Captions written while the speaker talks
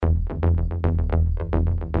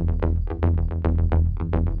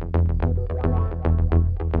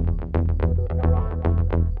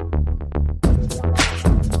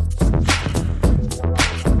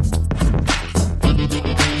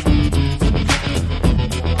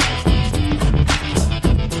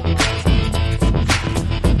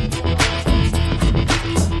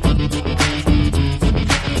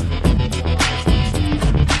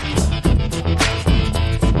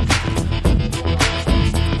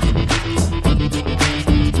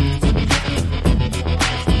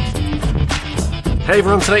Hey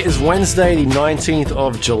everyone, today is Wednesday, the 19th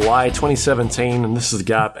of July, 2017, and this is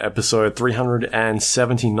Gap episode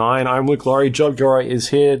 379. I'm Luke Lawrie. Joab Gilroy is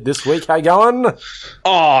here this week. How you going?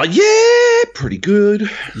 Oh, yeah, pretty good.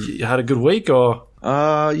 You had a good week, or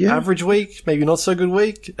yeah, average week? Maybe not so good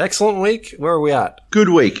week? Excellent week? Where are we at? Good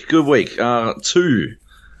week. Two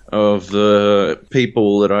of the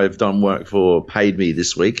people that I've done work for paid me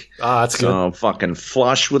this week. That's good. So I'm fucking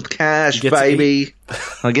flush with cash, baby.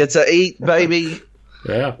 I get to eat, baby.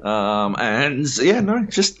 Yeah.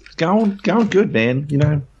 Just going good, man. You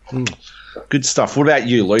know, good stuff. What about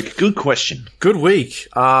you, Luke? Good question. Good week.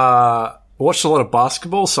 Watched a lot of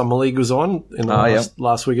basketball. Summer League was on in the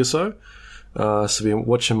last week or so. So been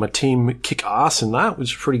watching my team kick ass in that,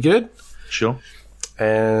 which is pretty good. Sure.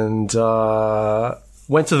 And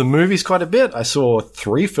went to the movies quite a bit. I saw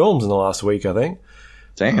 3 films in the last week, I think.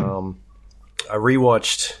 Damn. I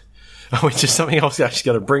rewatched, which is something else I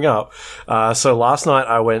actually got to bring up. So last night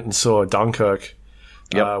I went and saw Dunkirk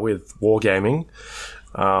with Wargaming,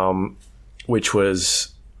 which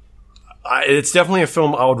was... it's definitely a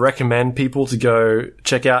film I would recommend people to go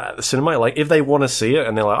check out at the cinema. Like, if they want to see it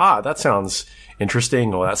and they're like, that sounds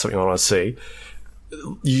interesting, or that's something I want to see,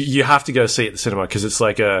 you have to go see it at the cinema, because it's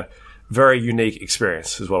like a very unique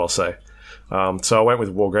experience, is what I'll say. So I went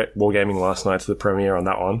with Wargaming last night to the premiere on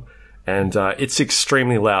that one, and it's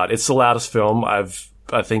extremely loud. It's the loudest film I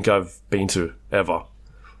think I've been to ever.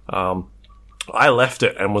 I left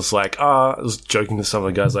it and was like, I was joking to some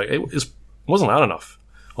of the guys, like, it wasn't loud enough,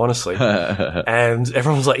 honestly. And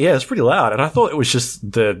everyone was like, yeah, it's pretty loud. And I thought it was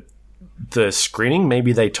just the screening.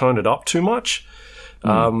 Maybe they toned it up too much.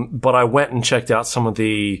 But I went and checked out some of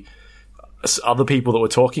the other people that were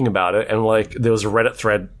talking about it, and like there was a Reddit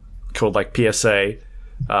thread called like PSA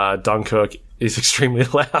Dunkirk is extremely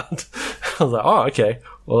loud. I was like, oh, okay.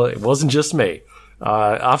 Well, it wasn't just me.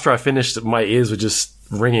 After I finished, my ears were just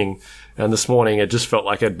ringing, and this morning it just felt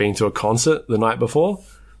like I'd been to a concert the night before.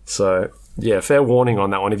 So yeah, fair warning on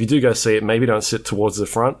that one. If you do go see it, maybe don't sit towards the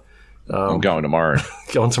front. I'm going tomorrow.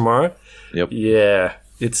 Going tomorrow? Yep. Yeah.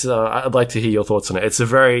 It's. I'd like to hear your thoughts on it. It's a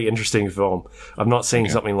very interesting film. I've not seen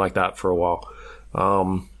something like that for a while,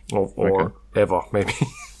 or ever, maybe.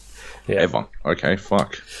 Yeah. Ever. Okay.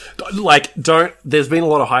 Fuck. Like, don't. There's been a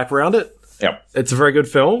lot of hype around it. Yep. It's a very good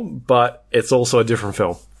film, but it's also a different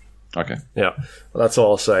film. Okay. Yeah. Well, that's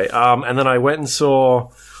all I'll say. And then I went and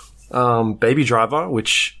saw Baby Driver,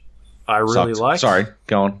 which I really liked. Sorry.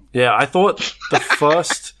 Go on. Yeah, I thought the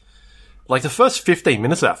first 15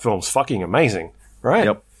 minutes of that film's fucking amazing. Right?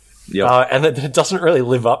 Yep. And it doesn't really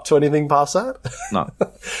live up to anything past that. No.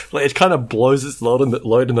 Like, it kind of blows its load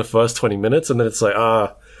in the first 20 minutes, and then it's like,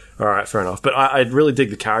 all right, fair enough. But I really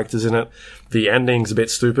dig the characters in it. The ending's a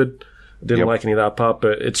bit stupid. Didn't like any of that part,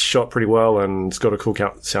 but it's shot pretty well, and it's got a cool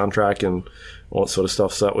soundtrack and all that sort of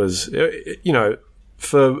stuff. So that was,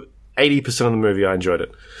 for 80% of the movie, I enjoyed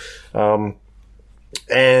it.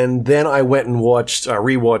 And then I went and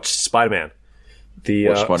rewatched Spider-Man.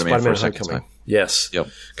 The Spider-Man Homecoming. Yes. Yep.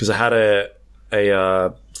 Because I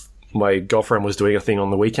had my girlfriend was doing a thing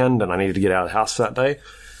on the weekend, and I needed to get out of the house for that day.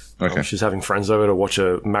 Okay. She's having friends over to watch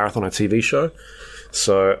a marathon, a TV show.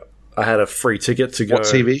 So I had a free ticket to go. What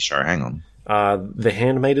TV show? Hang on. The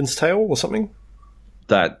Handmaid's Tale or something?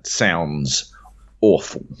 That sounds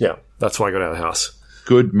awful. Yeah. That's why I got out of the house.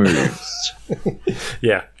 Good moves.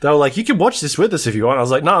 Yeah. They were like, you can watch this with us if you want. I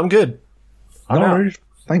was like, no, I'm good. No.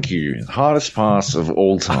 Thank you. Hardest pass of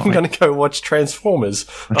all time. I'm going to go watch Transformers.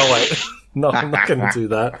 Oh, wait. No, I'm not going to do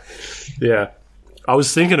that. Yeah. I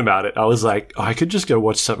was thinking about it. I was like, I could just go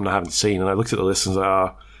watch something I haven't seen. And I looked at the list and was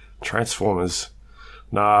like, Transformers.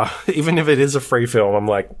 Nah, even if it is a free film, I'm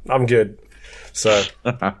like, I'm good. So,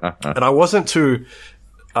 and I wasn't too,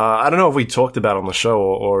 I don't know if we talked about it on the show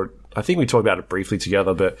or I think we talked about it briefly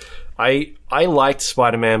together, but I liked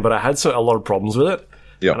Spider-Man, but I had a lot of problems with it.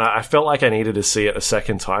 Yeah. And I felt like I needed to see it a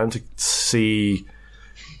second time to see,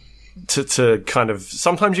 to kind of,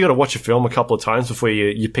 sometimes you got to watch a film a couple of times before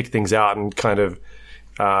you pick things out and kind of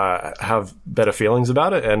have better feelings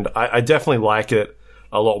about it. And I definitely like it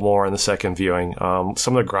a lot more in the second viewing.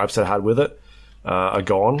 Some of the gripes that I had with it are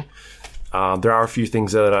gone. There are a few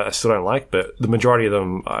things there that I still don't like, but the majority of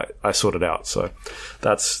them I sorted out. So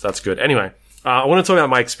that's good. Anyway, I want to talk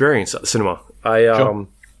about my experience at the cinema. Sure.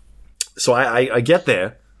 So I get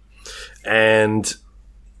there, and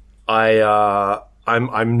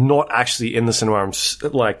I'm not actually in the cinema. I'm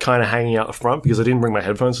like kind of hanging out the front because I didn't bring my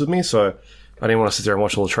headphones with me, so I didn't want to sit there and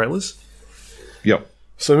watch all the trailers. Yep.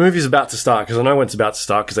 So the movie's about to start, because I know when it's about to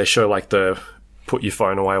start because they show like the put your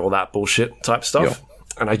phone away, all that bullshit type stuff. Yep.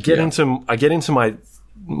 And I get into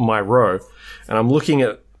my row, and I'm looking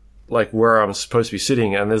at like where I'm supposed to be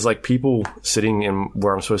sitting, and there's like people sitting in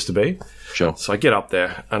where I'm supposed to be. Sure. So I get up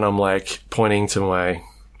there and I'm like pointing to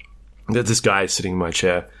this guy sitting in my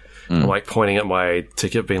chair. I'm like pointing at my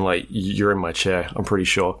ticket, being like, "You're in my chair, I'm pretty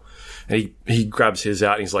sure." And he grabs his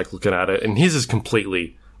out and he's like looking at it, and his is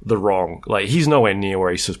completely the wrong. Like, he's nowhere near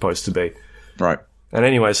where he's supposed to be. Right. And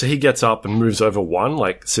anyway, so he gets up and moves over one,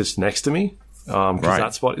 like sits next to me, because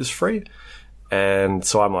that spot is free. And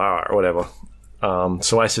so I'm like, all right, whatever.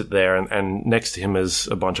 So I sit there, and next to him is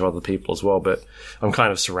a bunch of other people as well, but I'm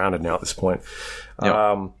kind of surrounded now at this point.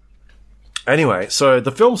 Yep. Anyway, so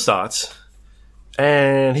the film starts,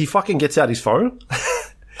 and he fucking gets out his phone.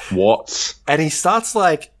 What? And he starts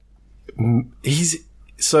like,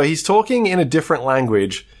 he's talking in a different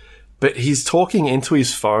language, but he's talking into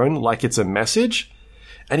his phone like it's a message.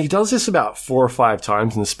 And he does this about 4 or 5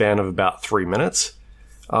 times in the span of about 3 minutes.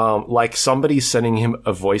 Like somebody's sending him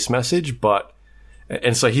a voice message,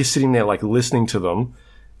 and so he's sitting there like listening to them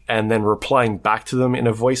and then replying back to them in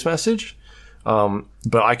a voice message.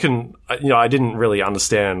 But I didn't really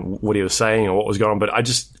understand what he was saying or what was going on, but I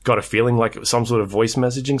just got a feeling like it was some sort of voice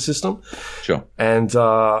messaging system. Sure. And,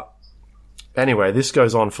 anyway, this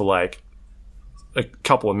goes on for like a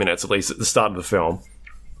couple of minutes, at least at the start of the film.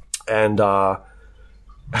 And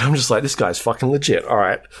I'm just like, this guy's fucking legit. All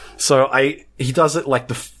right. So he does it like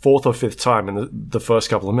the 4th or 5th time in the first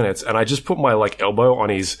couple of minutes. And I just put my like elbow on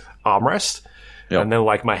his armrest. Yep. And then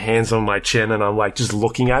like my hands on my chin, and I'm like just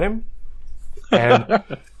looking at him. And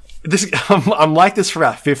I'm like this for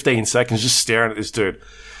about 15 seconds, just staring at this dude.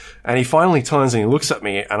 And he finally turns and he looks at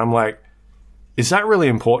me, and I'm like, is that really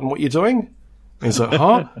important what you're doing? And he's like,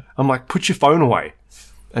 huh? I'm like, put your phone away.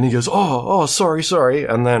 And he goes, oh, sorry.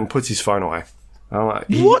 And then puts his phone away. I'm like,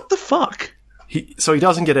 what the fuck? So he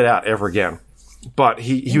doesn't get it out ever again. But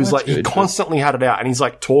he was like, he constantly had it out, and he's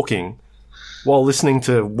like talking while listening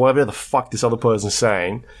to whatever the fuck this other person's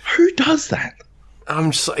saying. Who does that?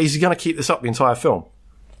 He's going to keep this up the entire film.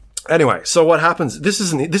 Anyway, so what happens? This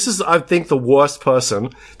is, I think, the worst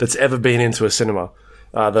person that's ever been into a cinema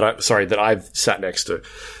that I've sat next to.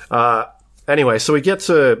 Anyway, so we get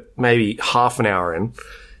to maybe half an hour in,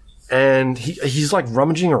 and he's like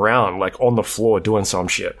rummaging around like on the floor doing some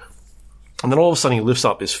shit. And then all of a sudden he lifts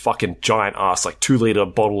up this fucking giant ass, like 2-liter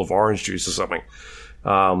bottle of orange juice or something.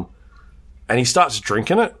 And he starts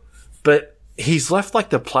drinking it, but he's left like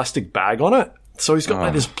the plastic bag on it. So he's got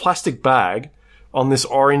like this plastic bag on this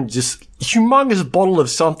orange, this humongous bottle of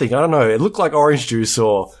something. I don't know. It looked like orange juice,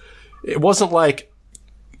 or it wasn't like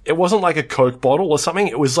a Coke bottle or something.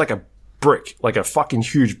 It was like a brick, like a fucking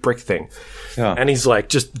huge brick thing. Yeah. And he's like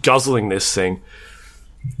just guzzling this thing.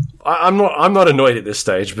 I'm not annoyed at this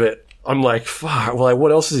stage, but I'm like, fuck, well, like,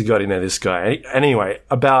 what else has he got in there, this guy? Anyway,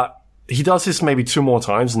 he does this maybe 2 more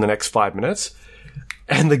times in the next 5 minutes,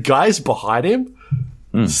 and the guys behind him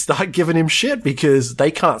start giving him shit because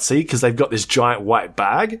they can't see, because they've got this giant white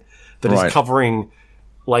bag that is covering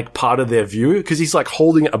like part of their view, because he's like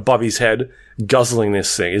holding it above his head, guzzling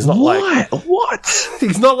this thing. He's not what?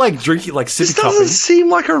 He's not like drinking like sippy cupping. This doesn't seem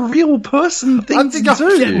like a real person thing to do. I think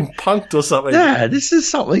I'm getting punked or something. Yeah, this is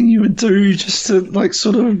something you would do just to like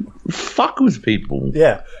sort of fuck with people.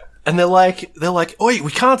 Yeah, and they're like, oi,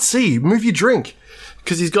 we can't see. Move your drink,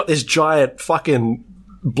 because he's got this giant fucking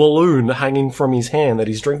balloon hanging from his hand that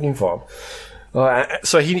he's drinking from.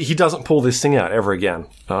 So he doesn't pull this thing out ever again.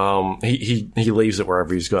 He leaves it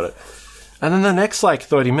wherever he's got it. And then the next like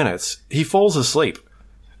 30 minutes, he falls asleep,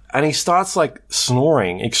 and he starts like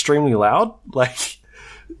snoring extremely loud. Like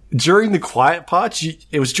during the quiet parts,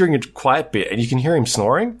 it was during a quiet bit, and you can hear him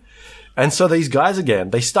snoring. And so these guys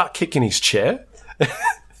again, they start kicking his chair,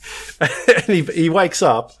 and he wakes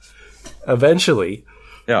up eventually.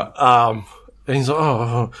 Yeah. And he's like,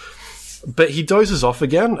 oh. But he dozes off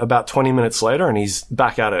again about 20 minutes later, and he's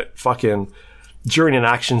back at it fucking during an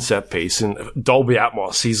action set piece in Dolby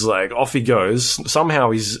Atmos. He's like, off he goes.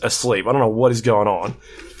 Somehow he's asleep. I don't know what is going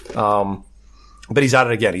on. But he's at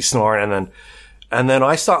it again. He's snoring, and then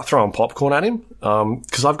I start throwing popcorn at him,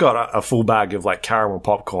 because I've got a full bag of like caramel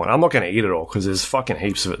popcorn. I'm not going to eat it all because there's fucking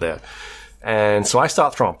heaps of it there. And so I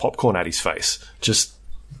start throwing popcorn at his face, just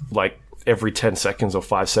like every 10 seconds or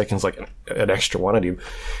 5 seconds, like an extra one at him.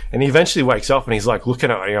 And he eventually wakes up and he's like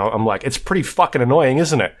looking at me. I'm like, it's pretty fucking annoying,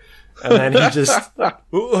 isn't it? And then he just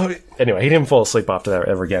anyway, he didn't fall asleep after that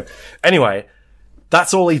ever again. Anyway,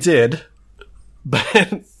 that's all he did.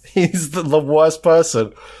 But he's the worst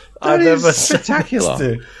person I've ever spectacular. seen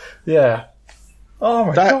next to. Yeah. Oh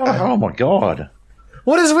my god. Oh my god.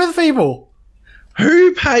 What is with people?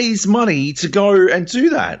 Who pays money to go and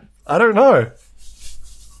do that? I don't know.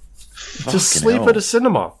 Just sleep at a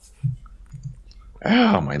cinema.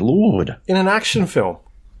 Oh, my lord. in an action film.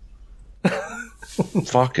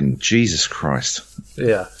 Fucking Jesus Christ.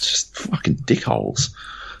 Yeah. It's just fucking dickholes.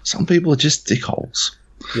 Some people are just dickholes.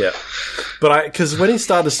 Yeah. But because when he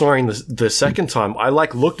started snoring the second time, I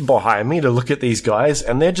like looked behind me to look at these guys,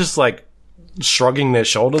 and they're just like shrugging their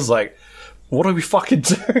shoulders like, what do we fucking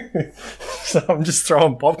do? So I'm just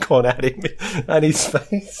throwing popcorn at him, at his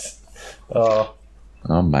face.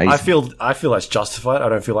 Amazing. I feel that's justified. I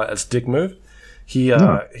don't feel like that's a dick move. He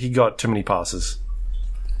got too many passes.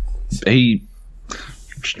 He,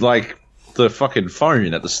 like, the fucking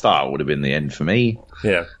phone at the start would have been the end for me.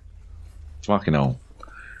 Yeah. Fucking hell.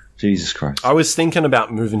 Jesus Christ. I was thinking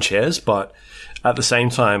about moving chairs, but at the same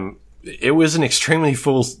time, it was an extremely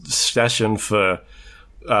full session for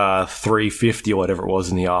 3:50 or whatever it was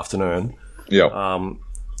in the afternoon. Yeah.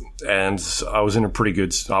 And I was in a pretty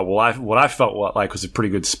good... what I felt like was a pretty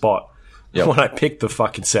good spot Yep. when I picked the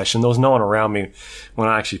fucking session. There was no one around me when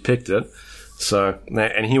I actually picked it. So,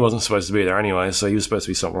 and he wasn't supposed to be there anyway, so he was supposed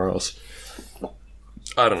to be somewhere else.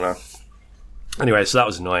 I don't know. Anyway, so that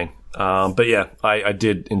was annoying. But yeah, I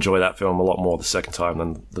did enjoy that film a lot more the second time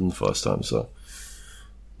than the first time, so...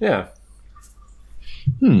 Yeah.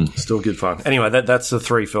 Still good fun. Anyway, that's the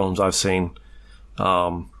 3 films I've seen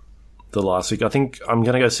the last week. I think I'm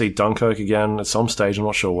going to go see Dunkirk again at some stage. I'm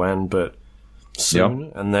not sure when, but soon.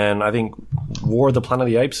 Yep. And then I think War of the Planet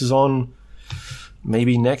of the Apes is on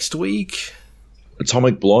maybe next week.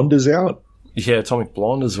 Atomic Blonde is out? Yeah, Atomic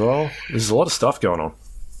Blonde as well. There's a lot of stuff going on.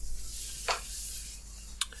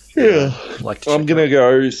 Yeah. I'm going to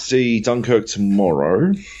go see Dunkirk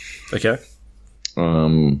tomorrow. Okay.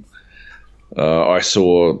 I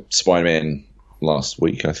saw Spider-Man last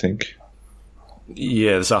week, I think.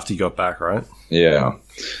 Yeah, this after you got back, right? Yeah.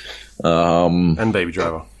 And Baby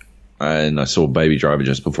Driver. And I saw Baby Driver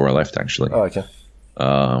just before I left, actually. Oh, okay.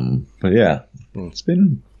 But yeah, it's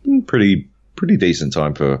been pretty decent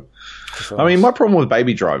time for... I mean, my problem with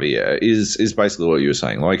Baby Driver is basically what you were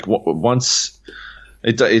saying. Like, once...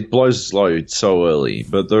 It blows its load so early,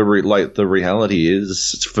 but the reality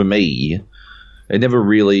is, for me, it never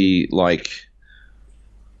really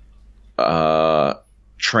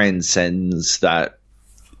transcends that.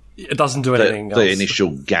 It doesn't do anything else. The initial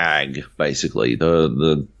gag, basically,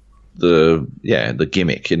 the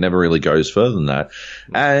gimmick. It never really goes further than that,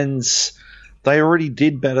 and they already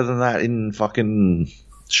did better than that in fucking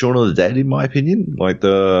Shaun of the Dead, in my opinion. Like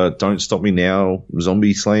the "Don't Stop Me Now"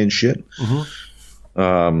 zombie slaying shit. Mm-hmm.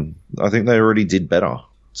 I think they already did better.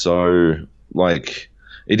 So, like,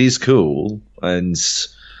 it is cool, and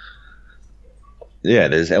yeah,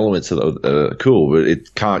 there's elements that are cool, but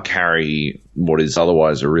it can't carry what is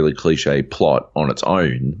otherwise a really cliche plot on its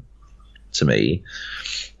own, to me.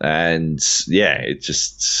 And yeah, it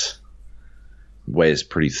just wears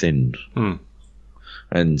pretty thin.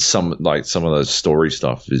 And some of the story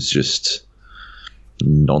stuff is just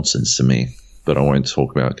nonsense to me. But I won't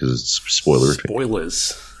talk about it because it's spoilerific.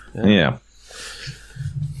 Spoilers. Yeah.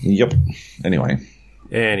 Yep. Anyway.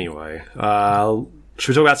 Should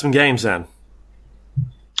we talk about some games then?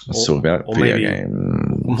 Let's talk about video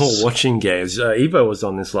games. More watching games. Evo was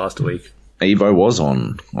on this last week. Evo was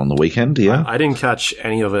on the weekend, yeah. I didn't catch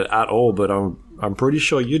any of it at all, but I'm pretty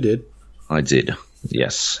sure you did. I did,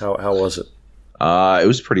 yes. How was it? It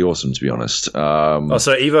was pretty awesome, to be honest. So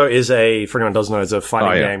Evo is for anyone who doesn't know, it's a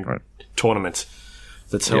fighting game tournament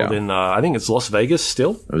that's held in, I think it's Las Vegas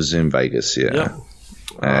still. It was in Vegas, yeah.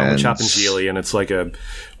 Which happens yearly, and it's like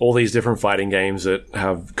all these different fighting games that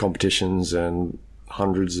have competitions, and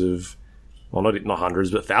hundreds of, well, not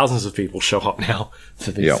hundreds, but thousands of people show up now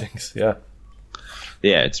for these things. Yeah.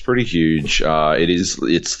 Yeah, it's pretty huge.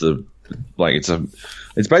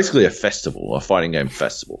 It's basically a festival, a fighting game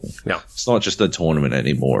festival. Yeah. It's not just a tournament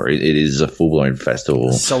anymore. It is a full-blown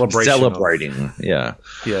festival. Celebrating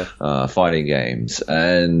fighting games.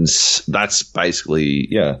 And that's basically,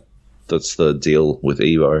 that's the deal with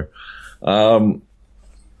Evo.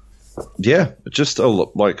 Just a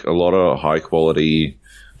lot of high-quality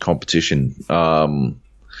competition.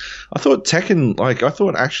 I thought Street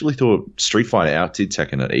Fighter outdid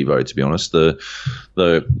Tekken at Evo, to be honest. The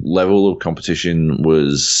level of competition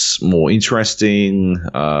was more interesting,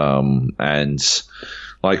 and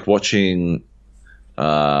like watching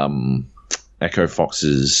Echo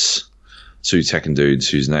Fox's 2 Tekken dudes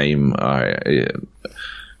whose name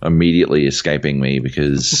immediately escaping me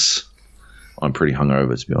because I'm pretty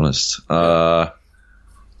hungover, to be honest.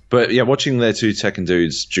 But yeah, watching their 2 Tekken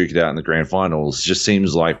dudes duke it out in the grand finals just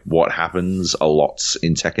seems like what happens a lot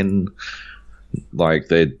in Tekken. Like,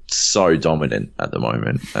 they're so dominant at the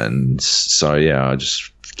moment. And so, yeah, I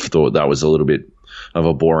just thought that was a little bit of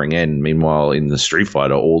a boring end. Meanwhile, in the Street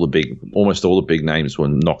Fighter, almost all the big names were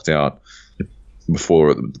knocked out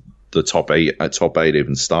before the top eight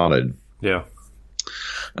even started. Yeah,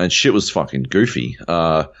 and shit was fucking goofy.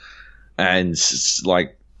 And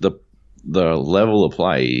like the level of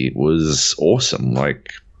play was awesome.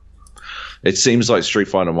 Like, it seems like Street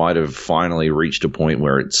Fighter might have finally reached a point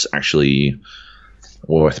where it's actually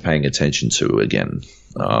worth paying attention to again,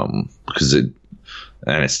 because it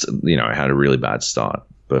had a really bad start,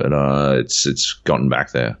 but it's gotten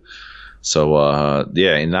back there. So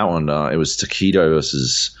in that one, it was Takedo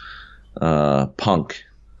versus Punk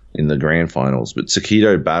in the grand finals, but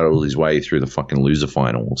Takedo battled his way through the fucking loser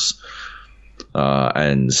finals,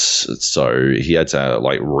 and so he had to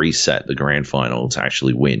like reset the grand final to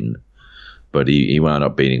actually win. But he wound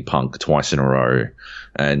up beating Punk twice in a row.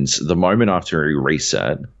 And the moment after he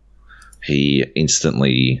reset, he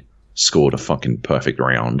instantly scored a fucking perfect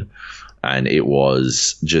round. And it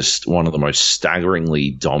was just one of the most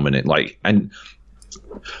staggeringly dominant, and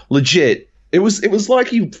legit, it was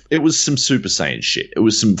like it was some Super Saiyan shit. It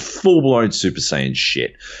was some full-blown Super Saiyan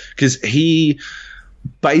shit. Because he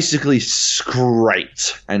basically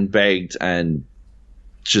scraped and begged and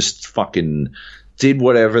just fucking did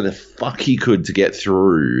whatever the fuck he could to get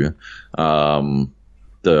through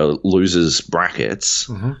the losers brackets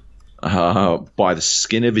by the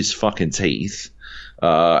skin of his fucking teeth.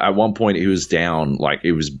 At one point, he was down, like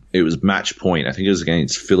it was match point. I think it was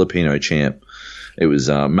against Filipino champ. It was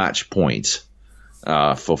match point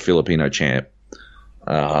for Filipino champ,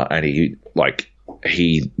 and he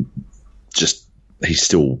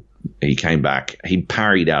came back. He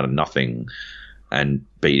parried out of nothing and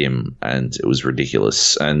beat him, and it was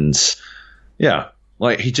ridiculous. And yeah,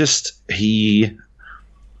 like he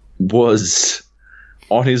was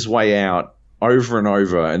on his way out over and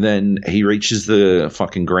over, and then he reaches the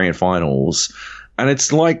fucking grand finals, and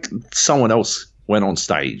it's like someone else went on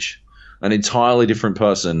stage, an entirely different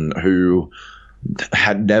person who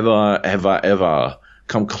had never ever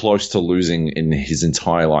come close to losing in his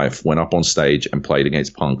entire life, went up on stage and played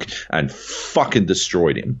against Punk and fucking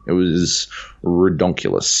destroyed him. It was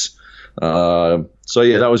redonkulous. So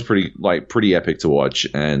yeah, that was pretty epic to watch,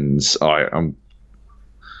 and I'm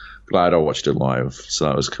glad I watched it live. So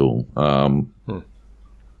that was cool.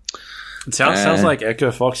 It sounds like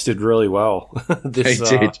Echo Fox did really well. They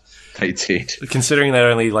did. Considering they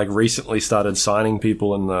only recently started signing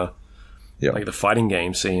people in the the fighting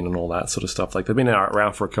game scene and all that sort of stuff. Like, they've been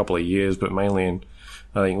around for a couple of years, but mainly in,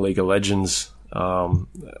 I think, League of Legends. I'm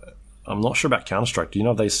not sure about Counter-Strike. Do you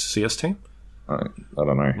know if they CS team? I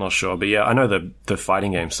don't know. Not sure, but yeah, I know the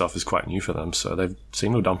fighting game stuff is quite new for them, so they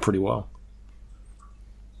seem to have done pretty well.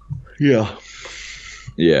 Yeah,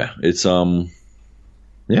 it's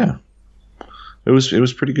It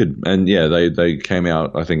was pretty good, and yeah, they came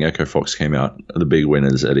out. I think Echo Fox came out the big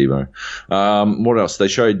winners at Evo. What else? They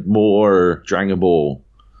showed more Dragon Ball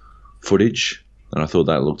footage, and I thought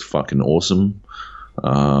that looked fucking awesome.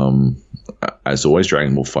 As always,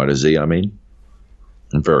 Dragon Ball FighterZ.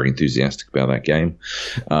 I'm very enthusiastic about that game.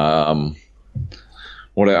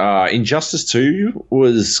 Injustice 2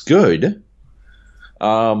 was good,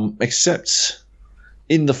 except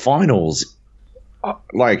in the finals, I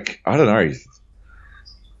don't know.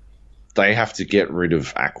 They have to get rid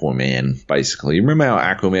of Aquaman, basically. Remember how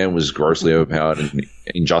Aquaman was grossly overpowered in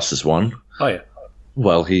Injustice 1? Oh, yeah.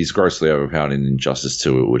 Well, he's grossly overpowered in Injustice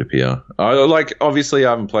 2, it would appear. Obviously, I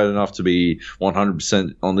haven't played enough to be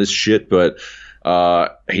 100% on this shit, but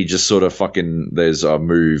he just sort of there's a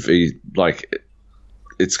move.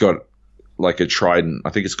 It's got a trident. I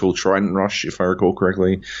think it's called Trident Rush, if I recall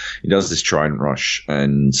correctly. He does this Trident Rush,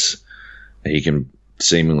 and he can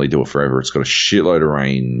seemingly do it forever. It's got a shitload of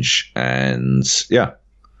range, and yeah,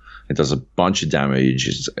 it does a bunch of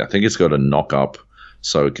damage. I think it's got a knock up,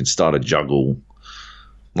 so it can start a juggle.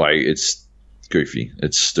 It's goofy.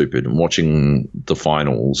 It's stupid. I'm watching the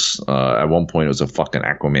finals. At one point, it was a fucking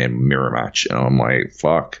Aquaman mirror match, and I'm like,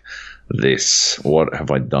 fuck this. What have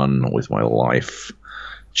I done with my life?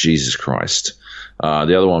 Jesus Christ.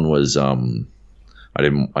 The other one was I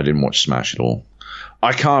didn't watch Smash at all.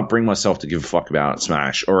 I can't bring myself to give a fuck about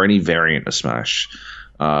Smash or any variant of Smash,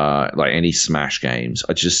 any Smash games.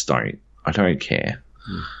 I just don't. I don't care.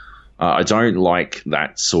 I don't like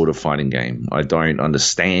that sort of fighting game. I don't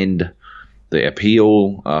understand the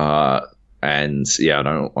appeal, and yeah, I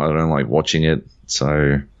don't like watching it.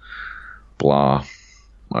 So, blah.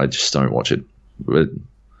 I just don't watch it. But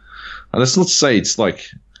that's not to say it's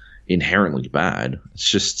inherently bad. It's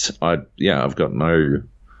just I've got no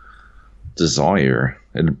desire,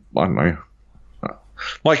 and I don't know.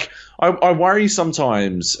 I worry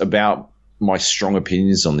sometimes about my strong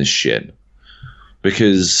opinions on this shit,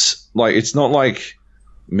 because like it's not like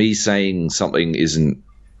me saying something isn't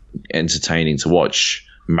entertaining to watch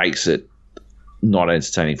makes it not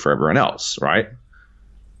entertaining for everyone else, right?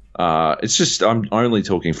 It's just I'm only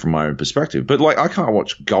talking from my own perspective. But like I can't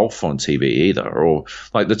watch golf on TV either, or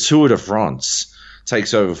like the Tour de France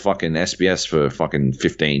takes over fucking SBS for fucking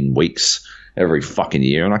 15 weeks every fucking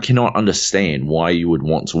year, and I cannot understand why you would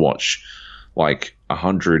want to watch like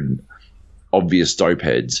 100 obvious dope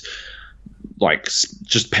heads like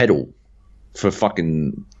just pedal for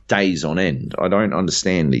fucking days on end. I don't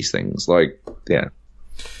understand these things. Like, yeah,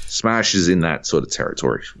 Smash is in that sort of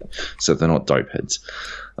territory, so they're not dope heads.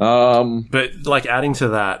 But like adding to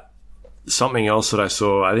that, something else that I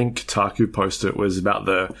saw, I think Kotaku posted, was about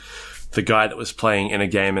the guy that was playing in a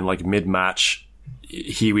game and like mid-match,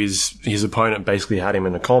 his opponent basically had him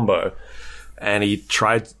in a combo, and he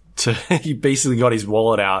basically got his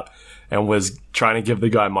wallet out and was trying to give the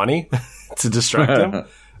guy money to distract him.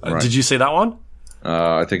 Right. Did you see that one?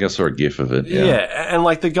 I think I saw a gif of it. Yeah, and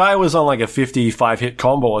like the guy was on like a 55 hit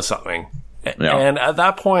combo or something. Yeah. And at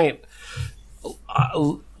that point,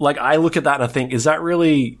 like I look at that and I think, is that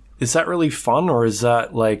really fun, or is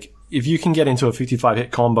that like, if you can get into a 55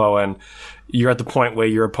 hit combo and you're at the point where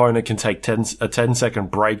your opponent can take a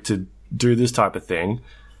 10-second break to do this type of thing,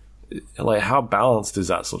 like how balanced is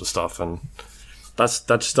that sort of stuff? And that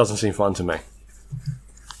just doesn't seem fun to me.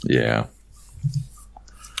 Yeah.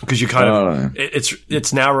 Because you kind of,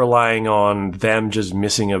 it's now relying on them just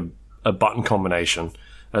missing a button combination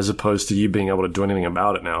as opposed to you being able to do anything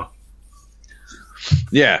about it now.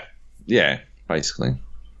 Yeah, basically.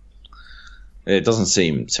 It doesn't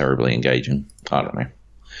seem terribly engaging. I don't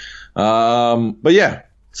know. But yeah,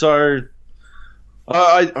 so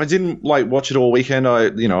I didn't like watch it all weekend. I,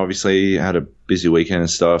 obviously had a busy weekend and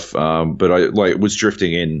stuff. But I was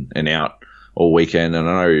drifting in and out all weekend. And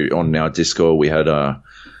I know on our Discord we had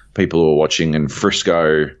people who were watching, and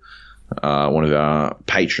Frisco, one of our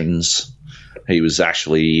patrons, he was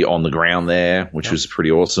actually on the ground there, which was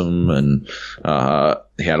pretty awesome, and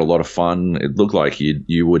he had a lot of fun. It looked like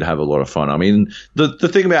you would have a lot of fun. I mean, the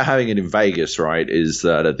thing about having it in Vegas, right, is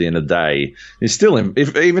that at the end of the day, it's still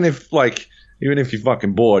even if you're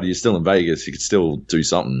fucking bored, you're still in Vegas. You could still do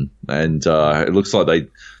something, and it looks like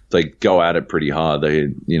they go at it pretty hard. They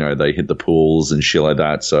hit the pools and shit like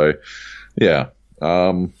that. So yeah.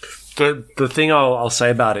 The thing I'll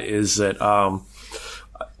say about it is that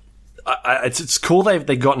it's cool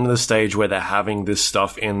they've gotten to the stage where they're having this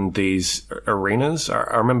stuff in these arenas.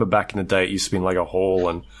 I remember back in the day it used to be in like a hall,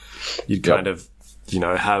 and you'd kind of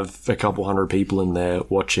have a couple hundred people in there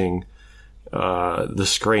watching the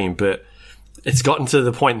screen. But it's gotten to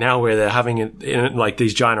the point now where they're having it in like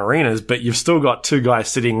these giant arenas, but you've still got two guys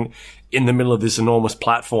sitting in the middle of this enormous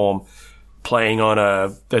platform playing on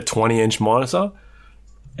a 20-inch monitor.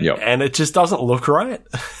 Yep. And it just doesn't look right.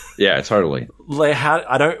 Yeah, totally. Like,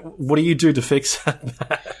 what do you do to fix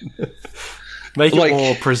that? Make it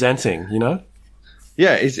more presenting,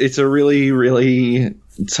 Yeah, it's a really, really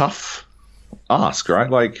tough ask, right?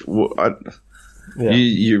 Like,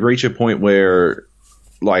 you reach a point where,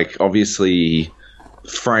 like, obviously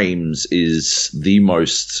frames is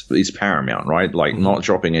paramount, right? Like, not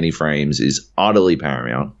dropping any frames is utterly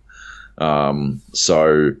paramount.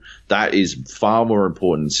 So that is far more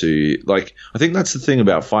important to, like, I think that's the thing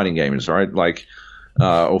about fighting games, right? Like,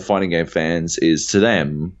 or fighting game fans, is to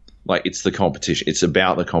them, like, it's the competition. It's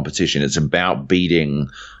about the competition. It's about beating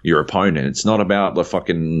your opponent. It's not about the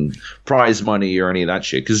fucking prize money or any of that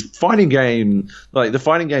shit. Because the fighting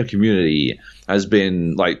game community has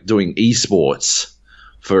been, like, doing esports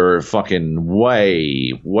for fucking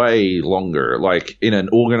way, way longer, like in an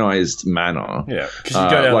organized manner. Yeah, because you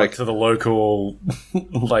go down to the local,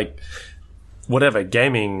 like, whatever,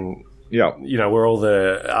 gaming, where all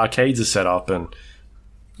the arcades are set up, and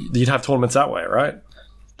you'd have tournaments that way, right?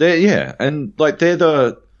 And like they're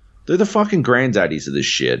the fucking granddaddies of this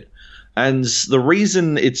shit. And the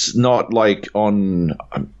reason it's not like on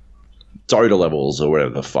Dota levels or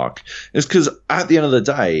whatever the fuck is because at the end of the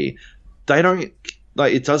day, they don't.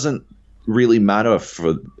 Like, it doesn't really matter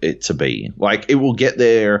for it to be. Like, it will get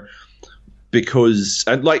there because,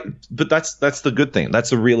 and like, but that's the good thing. That's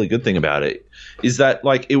the really good thing about it, is that,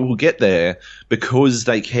 like, it will get there because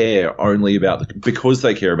they care because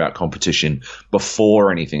they care about competition before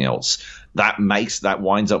anything else. That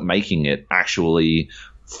winds up making it actually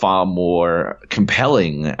far more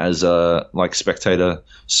compelling as a, like, spectator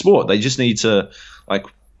sport. They just need to, like,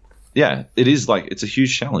 yeah, it is like, it's a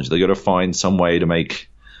huge challenge. They got to find some way to make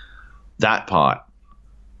that part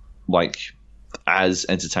like as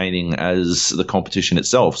entertaining as the competition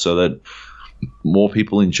itself, so that more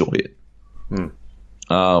people enjoy it.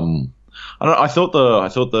 I thought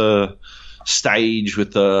the stage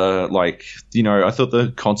with the I thought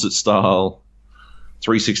the concert style,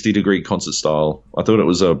 360-degree concert style, I thought it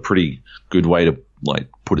was a pretty good way to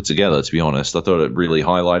put it together. To be honest, I thought it really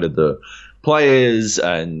highlighted the players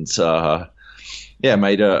and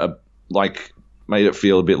made it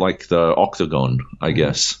feel a bit like the Octagon, I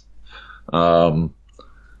guess.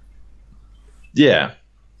 Yeah,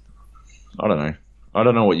 I don't know. I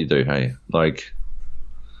don't know what you do. Hey, I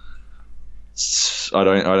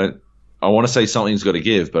want to say something's got to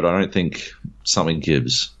give, but I don't think something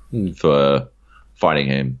gives for fighting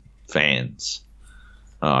game fans.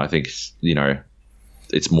 I think it's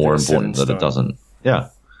more important that it doesn't. Yeah,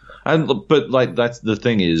 but that's the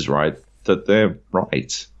thing is, right, that they're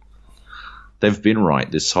right. They've been right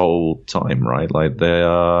this whole time, right?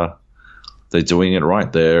 They're doing it right.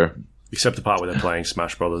 Except the part where they're playing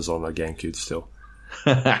Smash Brothers on the GameCube still.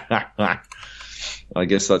 I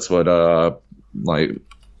guess that's what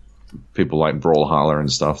people like Brawlhalla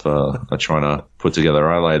and stuff are trying to put together,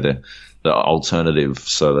 right? The alternative,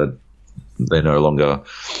 so that they're no longer.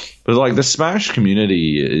 But the Smash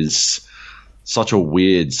community is such a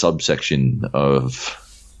weird subsection of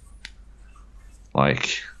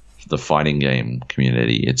the fighting game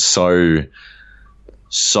community. It's so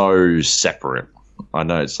separate. I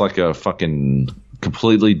know, it's like a fucking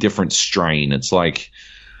completely different strain. It's like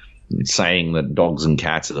saying that dogs and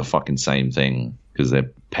cats are the fucking same thing because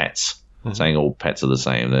they're pets. Saying all pets are the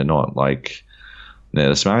same. They're not.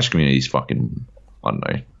 The Smash community is fucking, I don't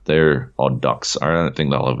know, they're odd ducks. I don't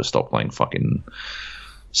think they'll ever stop playing fucking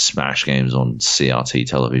Smash games on CRT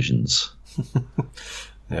televisions.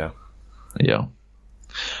 Yeah.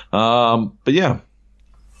 But yeah,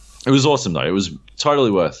 it was awesome though. It was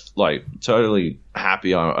totally worth, totally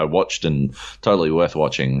happy I watched and totally worth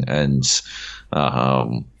watching. And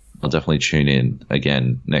I'll definitely tune in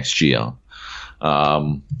again next year.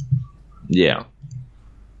 Yeah.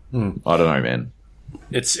 I don't know, man.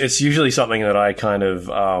 It's usually something that I kind of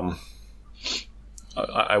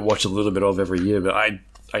I watch a little bit of every year, but I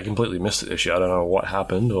completely missed it this year. I don't know what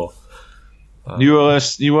happened or. You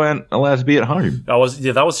weren't allowed to be at home. That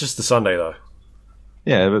was just the Sunday though.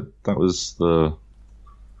 Yeah, but that was the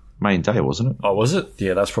main day, wasn't it? Oh, was it?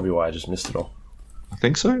 Yeah, that's probably why I just missed it all. I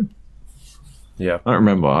think so. Yeah, I don't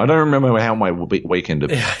remember how my weekend.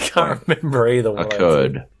 Yeah, I can't remember either. What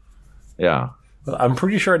occurred. Yeah, I'm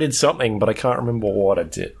pretty sure I did something, but I can't remember what I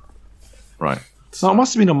did. Right. So it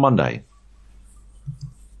must have been on Monday.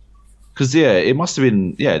 Because it must have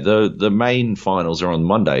been the main finals are on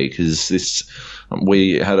Monday because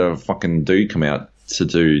we had a fucking dude come out to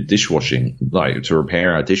do dishwashing, to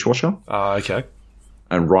repair our dishwasher. Okay.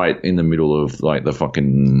 And right in the middle of the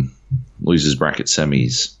fucking losers bracket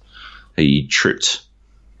semis, he tripped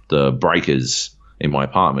the breakers in my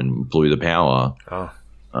apartment, blew the power,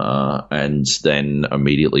 and then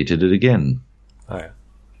immediately did it again. Oh, yeah.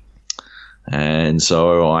 And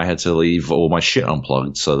so I had to leave all my shit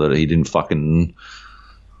unplugged so that he didn't fucking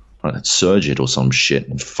surge it or some shit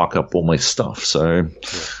and fuck up all my stuff. So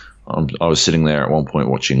I was sitting there at one point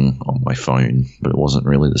watching on my phone, but it wasn't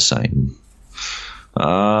really the same.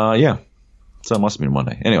 Yeah. So it must have been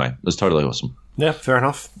Monday. Anyway, it was totally awesome. Yeah, fair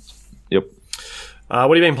enough. Yep. What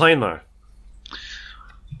have you been playing, though?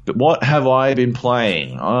 But what have I been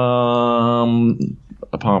playing? Apart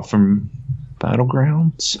from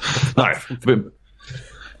Battlegrounds? No. But,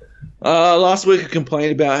 last week I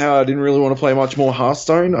complained about how I didn't really want to play much more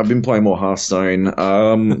Hearthstone. I've been playing more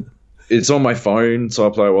Hearthstone. It's on my phone, so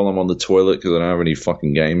I play it while I'm on the toilet because I don't have any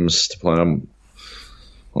fucking games to play on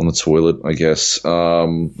the toilet, I guess.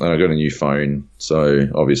 And I got a new phone, so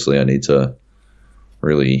obviously I need to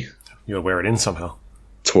really... You gotta wear it in somehow.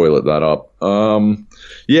 Toilet that up.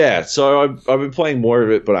 Yeah, so I've been playing more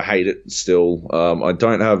of it, but I hate it still.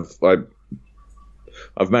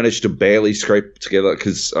 I've managed to barely scrape together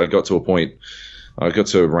because I got to a point, I got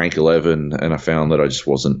to rank 11 and I found that I just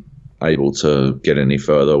wasn't able to get any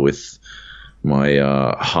further with my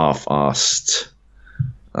half-assed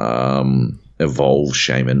Evolve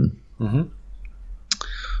Shaman. Mm-hmm.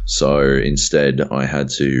 So instead I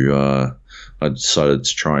decided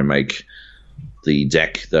to try and make the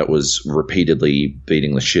deck that was repeatedly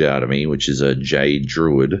beating the shit out of me, which is a Jade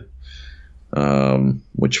Druid,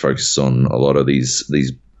 which focuses on a lot of these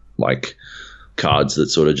cards that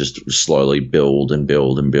sort of just slowly build and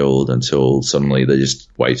build and build until suddenly they're just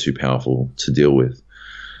way too powerful to deal with.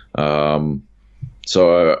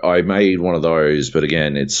 So I made one of those, but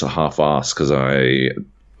again, it's a half-ass because I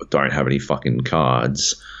don't have any fucking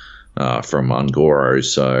cards from Ungoro,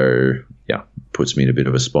 so yeah, puts me in a bit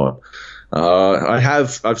of a spot.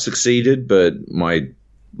 I've succeeded, but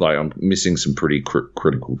I'm missing some pretty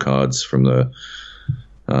critical cards from the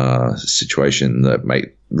situation that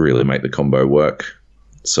really make the combo work.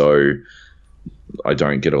 So I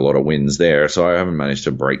don't get a lot of wins there. So I haven't managed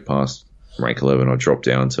to break past rank 11. I dropped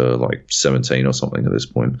down to like 17 or something at this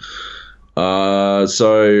point.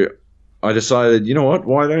 So I decided, you know what?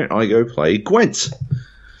 Why don't I go play Gwent?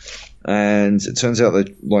 And it turns out they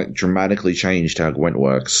like dramatically changed how Gwent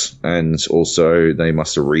works, and also they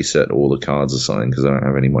must have reset all the cards assigned because I don't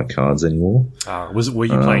have any of my cards anymore. Were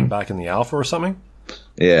you playing back in the alpha or something?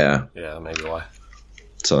 Yeah. Yeah, maybe why.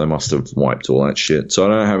 So they must have wiped all that shit. So I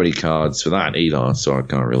don't have any cards for that either, so I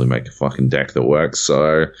can't really make a fucking deck that works.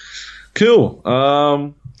 So, cool.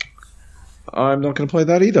 I'm not going to play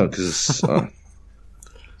that either because,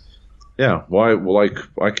 yeah, why? Like,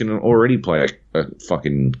 I can already play a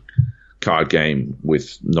fucking card game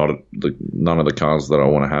with none of the cards that I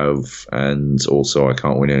want to have, and also I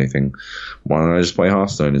can't win anything. Why don't I just play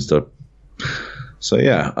Hearthstone instead? So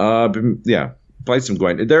yeah, played some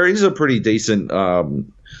Gwent. There is a pretty decent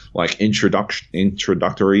like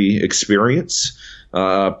introductory experience.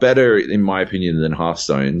 Better in my opinion than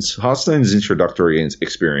Hearthstone's. Hearthstone's introductory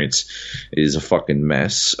experience is a fucking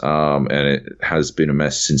mess, and it has been a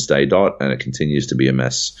mess since day dot, and it continues to be a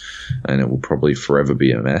mess, and it will probably forever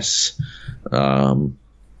be a mess,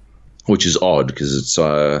 which is odd because it's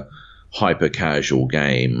a hyper casual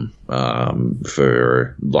game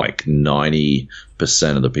for like 90%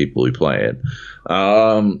 of the people who play it,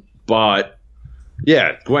 but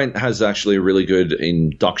yeah, Gwent has actually a really good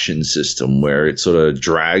induction system where it sort of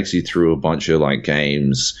drags you through a bunch of like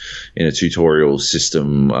games in a tutorial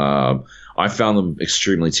system. I found them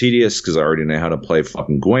extremely tedious because I already know how to play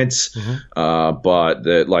fucking Gwent. But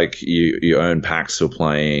like you earn packs for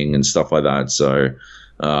playing and stuff like that. So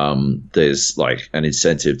there's like an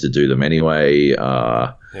incentive to do them anyway.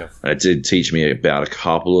 It did teach me about a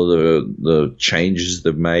couple of the changes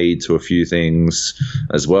they've made to a few things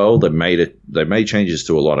as well. They made changes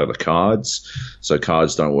to a lot of the cards, so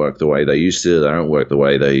cards don't work the way they used to. They don't work the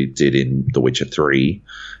way they did in The Witcher 3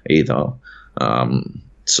 either.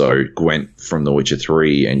 So Gwent from The Witcher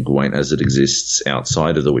 3 and Gwent as it exists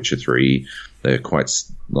outside of The Witcher 3, they're quite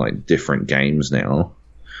like different games now,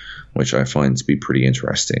 which I find to be pretty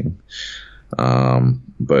interesting.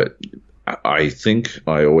 But I think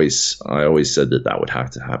I always said that would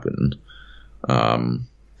have to happen.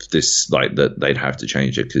 That they'd have to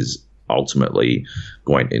change it because ultimately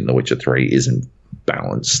Gwent in The Witcher 3 isn't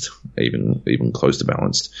balanced, even close to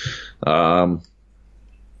balanced.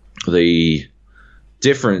 The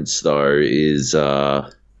difference though is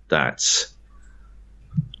that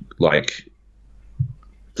like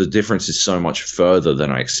the difference is so much further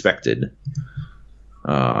than I expected.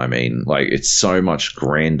 I mean, like, it's so much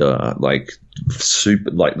grander, like,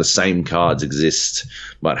 like the same cards exist,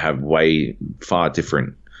 but have far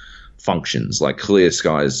different functions. Like, Clear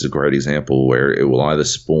Skies is a great example where it will either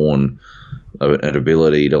spawn an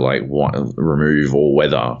ability to, like, remove all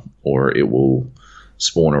weather, or it will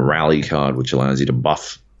spawn a rally card, which allows you to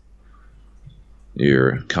buff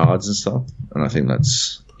your cards and stuff. And I think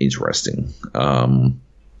that's interesting.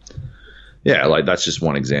 Yeah, like that's just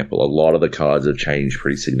one example. A lot of the cards have changed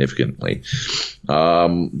pretty significantly.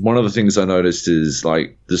 One of the things I noticed is,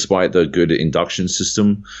 like, despite the good induction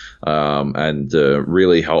system and the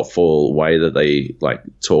really helpful way that they like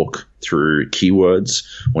talk through keywords,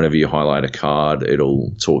 whenever you highlight a card,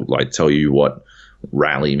 it'll tell you what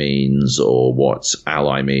rally means or what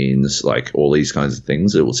ally means, like all these kinds of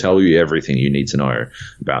things. It will tell you everything you need to know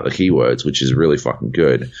about the keywords, which is really fucking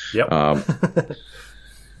good. Yep.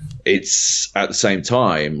 It's at the same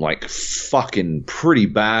time like fucking pretty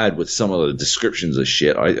bad with some of the descriptions of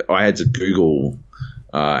shit. I had to Google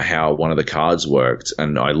how one of the cards worked,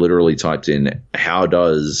 and I literally typed in how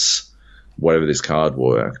does whatever this card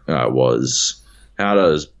was. How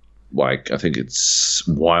does, like, I think it's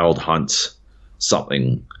Wild Hunt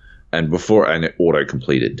something, and it auto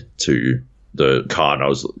completed to the card.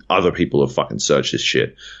 Other people have fucking searched this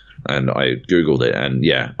shit. And I Googled it, and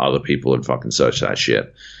yeah, other people had fucking searched that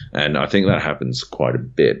shit. And I think that happens quite a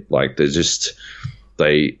bit. Like,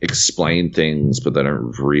 they explain things, but they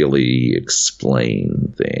don't really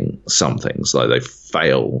explain some things. Like, they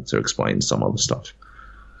fail to explain some other stuff.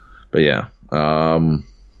 But yeah, I don't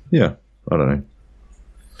know.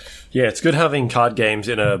 Yeah, it's good having card games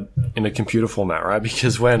in a computer format, right?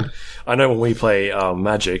 Because when we play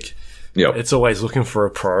Magic, yep, it's always looking for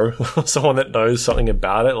a pro, someone that knows something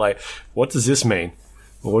about it. Like, what does this mean?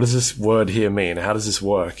 What does this word here mean? How does this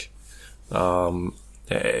work?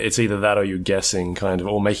 It's either that or you're guessing, kind of,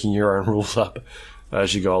 or making your own rules up.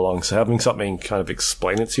 as you go along. So having something kind of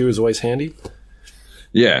explain it to you is always handy.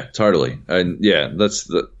 Yeah, totally. And yeah,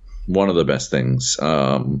 that's one of the best things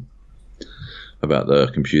about the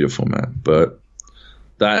computer format. But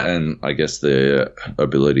that, and I guess the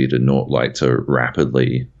ability to to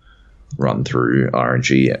rapidly run through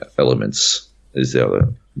RNG elements is the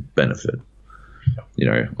other benefit. You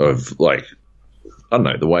know, of like, I don't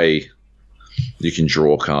know, the way you can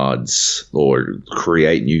draw cards or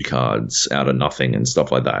create new cards out of nothing and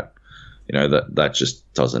stuff like that. You know, that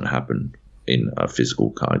just doesn't happen in a physical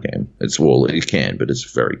card game. It can, but it's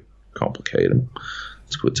very complicated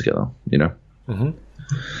to put together, you know? Mm-hmm.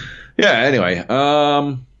 Yeah, anyway.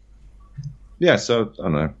 Yeah, so, I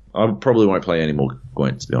don't know. I probably won't play any more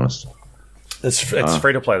Gwent, to be honest. It's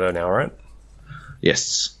free to play, though, now, right?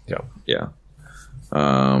 Yes. Yeah. Yeah.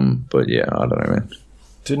 But, yeah, I don't know, man.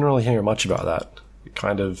 Didn't really hear much about that. It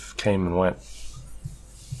kind of came and went.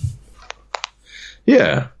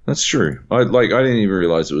 Yeah, that's true. I didn't even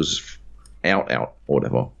realize it was out or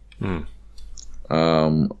whatever.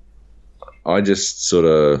 I just sort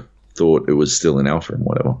of thought it was still in alpha and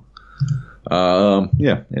whatever.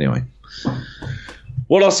 Yeah, anyway.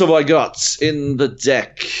 What else have I got in the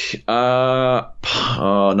deck? No,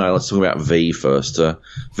 let's talk about V first.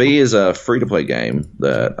 V is a free-to-play game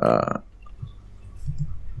that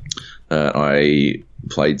I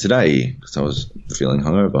played today because I was feeling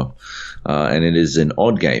hungover. And it is an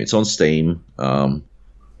odd game. It's on Steam. And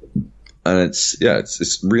it's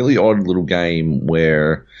this really odd little game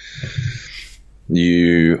where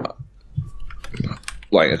you,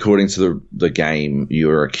 like, according to the game,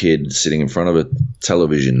 you're a kid sitting in front of a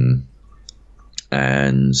television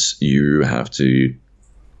and you have to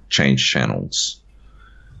change channels.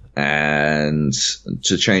 And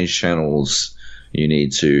to change channels, you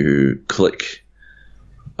need to click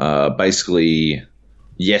basically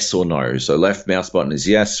yes or no. So left mouse button is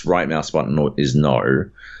yes, right mouse button is no.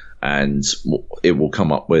 And it will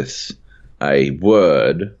come up with a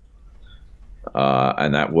word,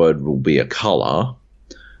 and that word will be a color.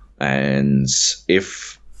 And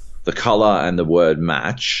if the color and the word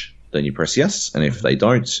match, then you press yes. And if they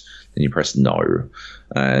don't, then you press no.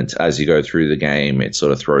 And as you go through the game, it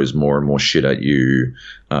sort of throws more and more shit at you,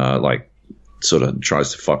 sort of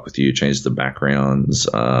tries to fuck with you, changes the backgrounds,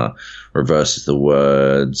 reverses the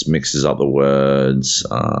words, mixes up the words,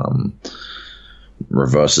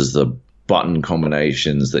 reverses the button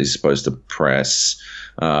combinations that you're supposed to press.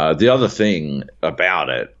 The other thing about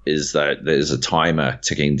it is that there's a timer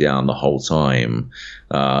ticking down the whole time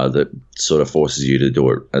that sort of forces you to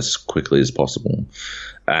do it as quickly as possible.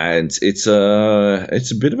 And it's a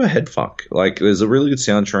bit of a head fuck. Like, there's a really good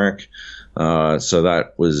soundtrack. So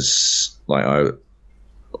that was that,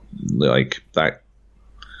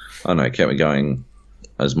 I don't know, kept me going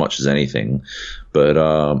as much as anything. But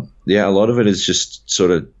yeah, a lot of it is just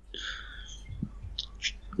sort of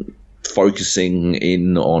focusing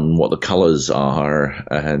in on what the colors are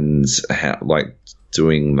and how, like,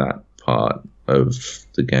 doing that part of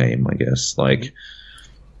the game, I guess. Like,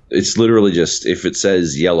 it's literally just, if it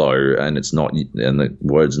says yellow and it's not, and the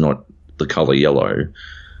word's not the color yellow,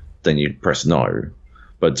 then you press no.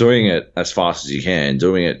 But doing it as fast as you can,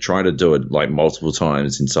 trying to do it like multiple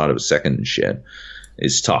times inside of a second and shit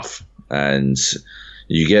is tough. And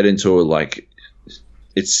you get into it, like,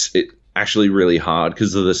 it's actually really hard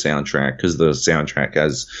because of the soundtrack, because the soundtrack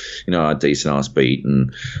has, you know, a decent ass beat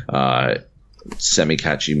and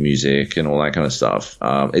semi-catchy music and all that kind of stuff.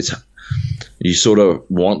 You sort of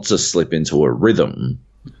want to slip into a rhythm,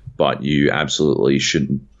 but you absolutely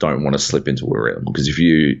don't want to slip into a rhythm, because if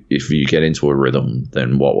you get into a rhythm,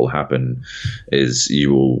 then what will happen is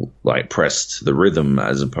you will, like, press to the rhythm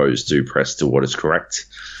as opposed to press to what is correct,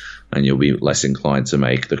 and you'll be less inclined to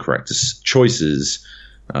make the correct choices.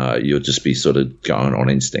 You'll just be sort of going on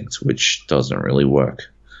instinct, which doesn't really work.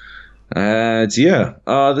 And yeah,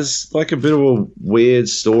 there's like a bit of a weird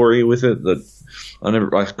story with it that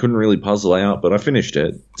I couldn't really puzzle out, but I finished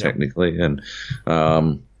it technically, and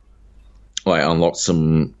I unlocked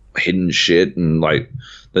some hidden shit, and like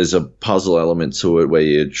there's a puzzle element to it where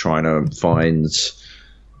you're trying to find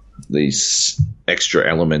these extra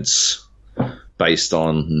elements based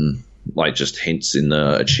on like just hints in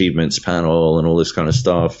the achievements panel and all this kind of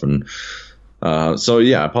stuff. And so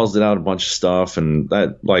yeah, I puzzled out a bunch of stuff, and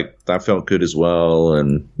that felt good as well.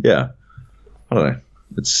 And yeah, I don't know,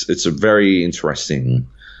 it's a very interesting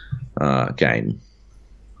game.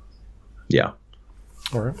 Yeah.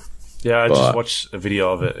 All right. Yeah, I just watched a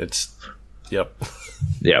video of it. It's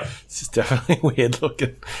it's definitely weird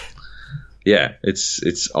looking. Yeah,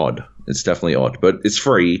 it's odd. It's definitely odd, but it's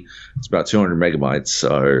free. It's about 200 megabytes,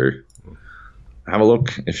 so have a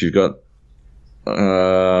look if you've got,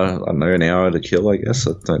 I don't know, an hour to kill, I guess.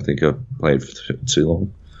 I don't think I've played for too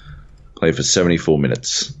long. Played for 74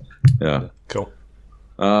 minutes. Yeah. Cool.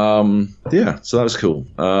 Yeah, so that was cool.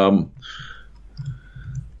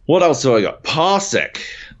 What else do I got? Parsec.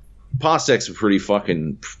 Parsec's a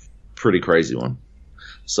pretty crazy one.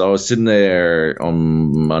 So I was sitting there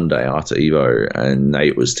on Monday after Evo, and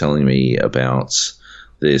Nate was telling me about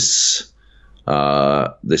this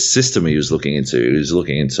system he was looking into. He was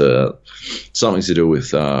looking into something to do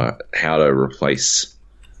with how to replace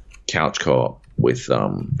couch co-op with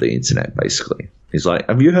the internet, basically. He's like,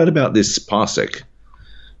 have you heard about this Parsec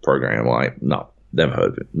program? I'm like, no, never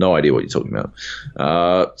heard of it. No idea what you're talking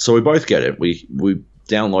about. So we both get it. We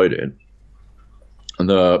download it. And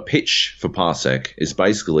the pitch for Parsec is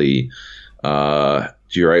basically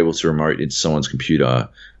you're able to remote into someone's computer,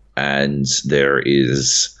 and there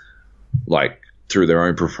is, like, through their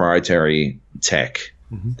own proprietary tech,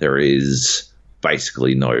 there is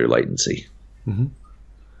basically no latency.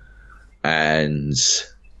 And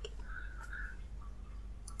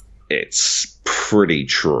it's pretty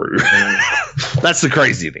true. That's the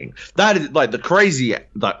crazy thing. That is, like, the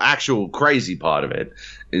actual crazy part of it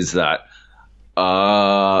is that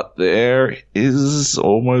there is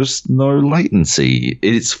almost no latency.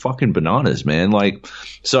 It's fucking bananas, man. Like,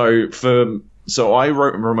 so I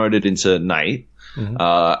remoted into Nate,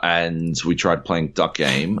 and we tried playing Duck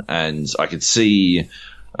Game, and I could see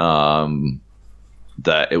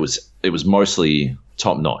that it was mostly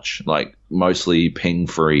top notch, like mostly ping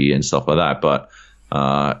free and stuff like that. But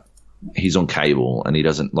he's on cable, and he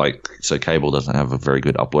doesn't so cable doesn't have a very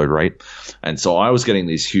good upload rate. And so I was getting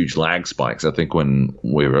these huge lag spikes, I think, when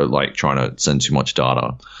we were like trying to send too much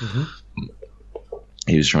data.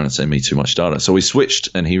 He was trying to send me too much data. So we switched,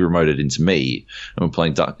 and he remoted into me, and we're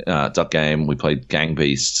playing Duck Game. We played Gang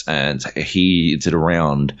Beasts, and he did a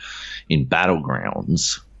round in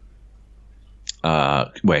Battlegrounds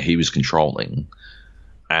where he was controlling,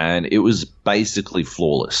 and it was basically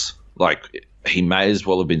flawless. Like, he may as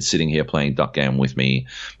well have been sitting here playing Duck Game with me,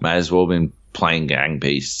 may as well have been playing Gang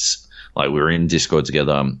Beasts. Like, we were in Discord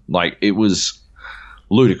together. Like, it was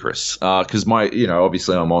ludicrous. Because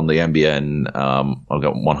obviously I'm on the NBN. I've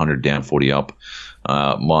got 100 down, 40 up.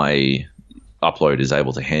 My upload is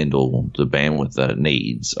able to handle the bandwidth that it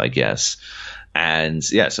needs, I guess. And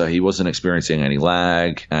yeah, so he wasn't experiencing any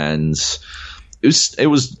lag, and it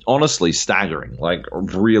was honestly staggering. Like,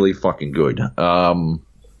 really fucking good.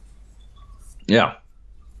 Yeah.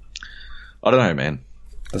 I don't know, man.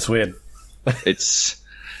 That's weird. It's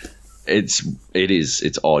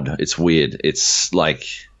odd. It's weird. It's like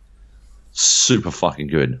super fucking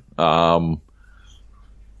good.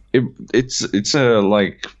 It's a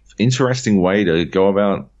like interesting way to go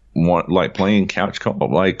about playing couch co-op.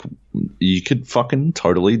 Like, you could fucking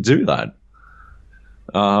totally do that.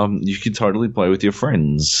 You could totally play with your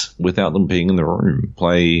friends without them being in the room.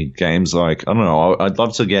 Play games like, I don't know. I'd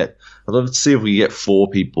love to see if we get 4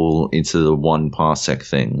 people into the one Parsec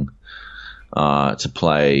thing to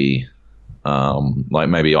play. Like,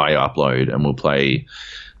 maybe I upload and we'll play.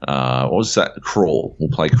 What was that? Crawl. We'll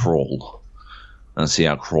play Crawl and see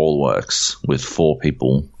how Crawl works with 4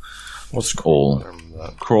 people. What's Crawl?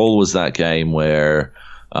 Crawl was that game where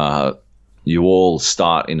you all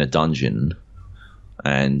start in a dungeon,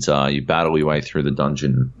 and you battle your way through the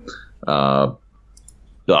dungeon. But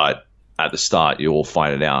at the start, you all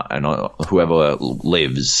fight it out, and whoever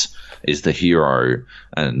lives is the hero,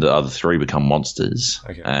 and the other 3 become monsters.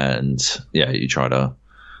 Okay. And yeah, you try to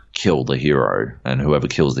kill the hero, and whoever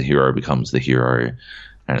kills the hero becomes the hero,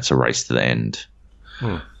 and it's a race to the end.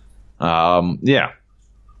 Yeah.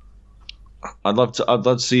 I'd love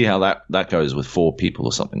to see how that goes with 4 people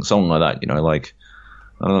or something like that. Like,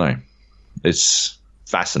 I don't know. It's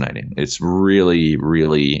fascinating. It's really,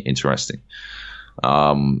 really interesting.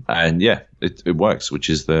 And yeah, it works, which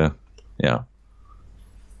is do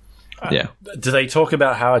they talk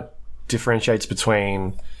about how it differentiates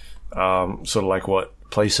between sort of like what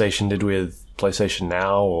PlayStation did with PlayStation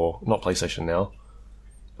Now, or not PlayStation Now?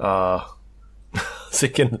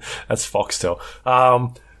 Thinking that's Foxtel.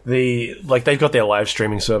 They've got their live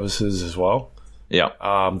streaming services as well. Yeah.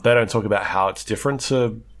 They don't talk about how it's different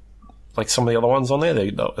to like some of the other ones on there.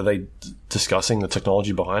 Are they discussing the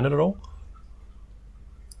technology behind it at all?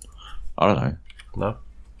 I don't know. No.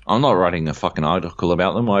 I'm not writing a fucking article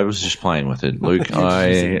about them. I was just playing with it, Luke.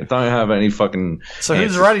 I don't have any fucking... So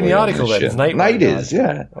who's writing the article then? Is Nate? Nate is,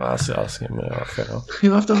 yeah. Well, I'll ask him.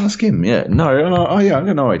 You'll have to ask him, yeah. No, I've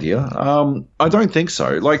got no idea. I don't think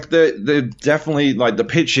so. Like, they're definitely... Like, the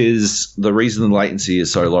pitch is... The reason the latency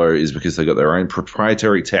is so low is because they've got their own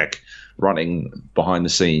proprietary tech running behind the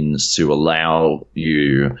scenes to allow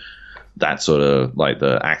you that sort of like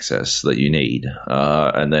the access that you need,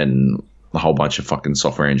 and then a whole bunch of fucking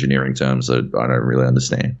software engineering terms that I don't really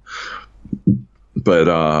understand.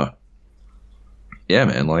 But yeah,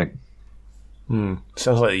 man, like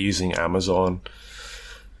sounds like they're using Amazon.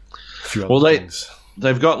 A few other things.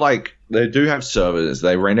 They've got like they do have servers.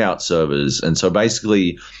 They rent out servers, and so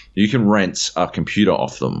basically you can rent a computer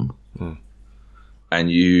off them,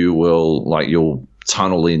 and you'll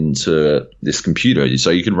tunnel into this computer. So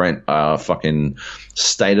you can rent a fucking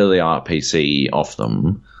state-of-the-art PC off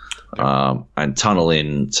them, and tunnel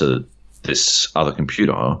into this other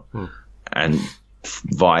computer, and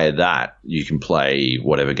via that you can play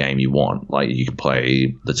whatever game you want. Like you can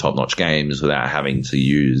play the top-notch games without having to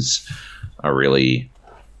use a really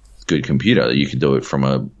good computer. You can do it from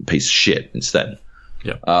a piece of shit instead.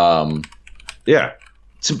 Yeah.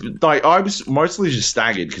 So, like, I was mostly just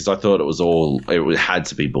staggered because I thought it had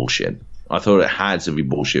to be bullshit. I thought it had to be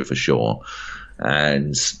bullshit for sure.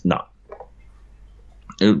 And no.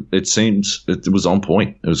 It seemed it was on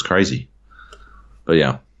point. It was crazy. But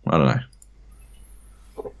yeah, I don't know.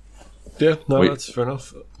 Yeah, no, that's fair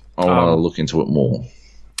enough. I want to look into it more.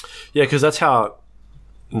 Yeah, because that's how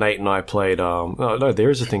Nate and I played. No,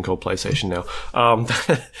 there is a thing called PlayStation now.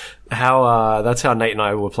 That's how Nate and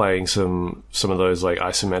I were playing some of those like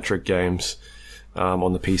isometric games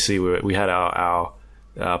on the PC. We had our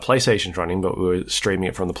PlayStation running, but we were streaming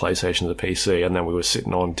it from the PlayStation to the PC, and then we were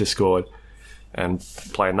sitting on Discord and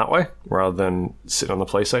playing that way rather than sitting on the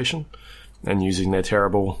PlayStation and using their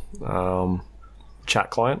terrible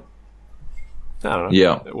chat client. I don't know.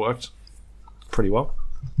 Yeah, it worked pretty well.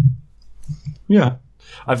 Yeah.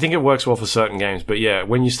 I think it works well for certain games, but yeah,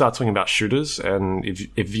 when you start talking about shooters, and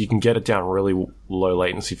if you can get it down really low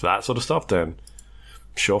latency for that sort of stuff, then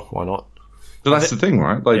sure, why not? But that's the thing,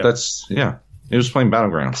 right? Like it was playing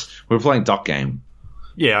Battlegrounds. We were playing Duck Game.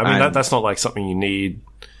 Yeah, I mean that's not like something you need.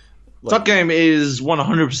 Duck Game is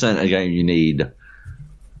 100% a game you need,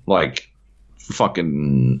 like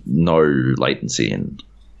fucking no latency in.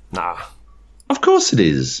 Nah. Of course it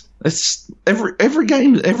is. It's every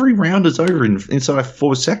game, every round is over inside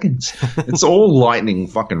 4 seconds. It's all lightning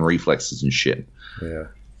fucking reflexes and shit. Yeah.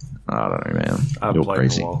 I don't know, man. You're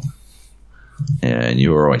crazy. Yeah, and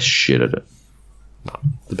you were always shit at it. No,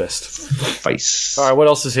 the best. Face. All right, what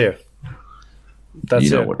else is here? That's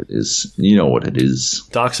you know what it is. You know what it is.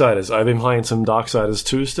 Darksiders. I've been playing some Darksiders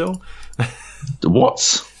 2 still. What?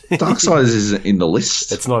 Darksiders isn't in the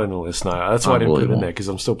list. It's not in the list, no. That's why I didn't put it in there, because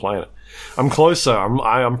I'm still playing it. I'm closer.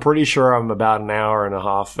 I'm pretty sure I'm about an hour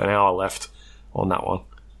left on that one.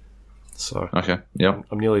 So okay, yeah,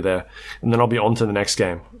 I'm nearly there, and then I'll be on to the next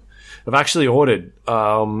game. I've actually ordered.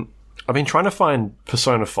 I've been trying to find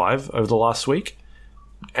Persona 5 over the last week,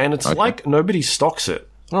 and it's like nobody stocks it.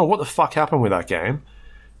 I don't know what the fuck happened with that game.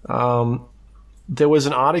 There was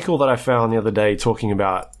an article that I found the other day talking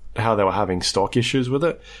about how they were having stock issues with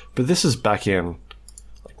it, but this is back in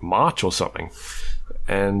like March or something.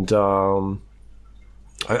 And I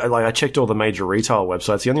checked all the major retail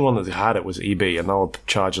websites. The only one that had it was EB, and they were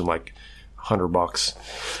charging like $100.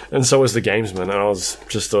 And so was the Gamesman. And I was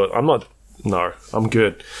just thought, I'm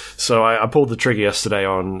good. So I pulled the trigger yesterday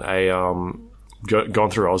on gone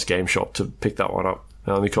through Oz Game Shop to pick that one up.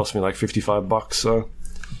 It only cost me like $55. So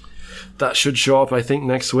that should show up, I think,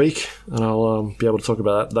 next week, and I'll be able to talk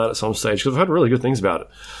about that at some stage, because I've heard really good things about it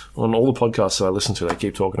on all the podcasts that I listen to. They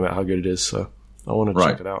keep talking about how good it is, so I want to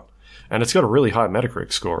check it out. And it's got a really high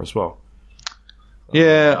Metacritic score as well.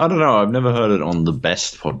 Yeah, I don't know. I've never heard it on the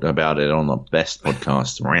best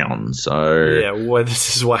podcast around. So yeah, well,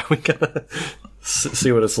 this is why we're gonna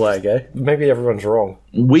see what it's like, eh? Maybe everyone's wrong.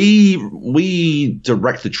 We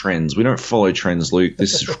direct the trends. We don't follow trends, Luke.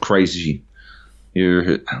 This is crazy.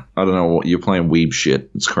 I don't know what you're playing. Weeb shit.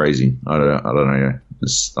 It's crazy. I don't know.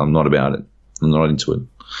 I'm not about it. I'm not into it.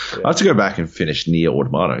 Yeah. I have to go back and finish Nier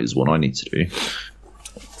Automata is what I need to do.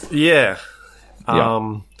 Yeah.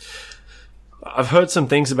 I've heard some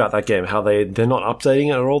things about that game, how they're not updating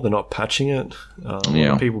it at all. They're not patching it.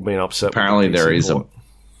 People being upset. Apparently there's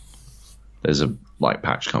a like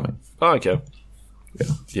patch coming. Oh, okay.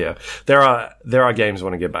 Yeah. There are games I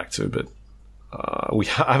want to get back to, but I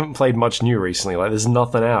haven't played much new recently. Like, there's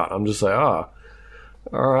nothing out. I'm just like, all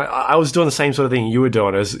right. I was doing the same sort of thing you were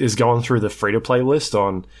doing, is going through the free-to-play list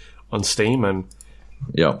on Steam and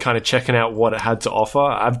kind of checking out what it had to offer.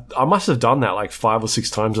 I must have done that like 5 or 6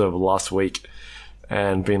 times over the last week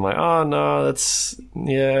and been like, oh, no,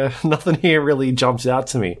 nothing here really jumps out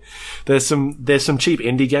to me. There's some cheap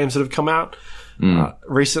indie games that have come out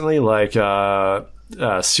recently, like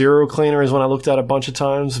Cereal cleaner is one I looked at a bunch of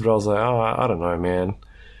times, but I was like, oh, I don't know, man.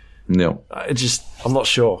 No. I'm not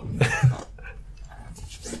sure.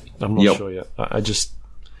 I'm not sure yet. I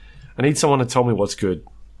need someone to tell me what's good.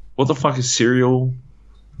 What the fuck is cereal?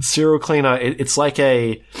 Cereal cleaner, it's like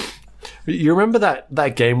a... You remember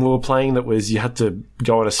that game we were playing that was you had to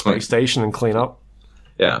go on a space station and clean up?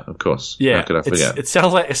 Yeah, of course. Yeah. How could I forget? It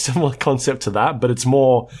sounds like a similar concept to that, but it's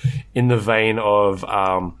more in the vein of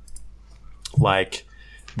like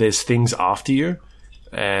there's things after you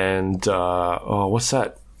and what's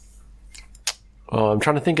that? I'm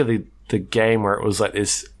trying to think of the game where it was like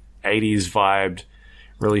this 80s vibed,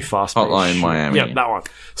 really fast. Hotline Miami. Yeah, that one.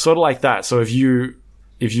 Sort of like that. So if you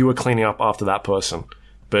were cleaning up after that person,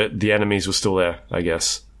 but the enemies were still there, I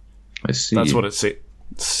guess. I see. That's what it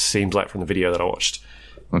seems like from the video that I watched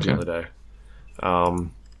the other day.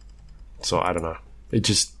 So I don't know. It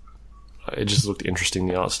just looked interesting,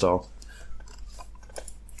 the art style.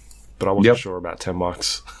 But I wasn't sure about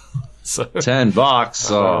 $10. So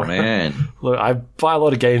 $10. Oh man. Look, I buy a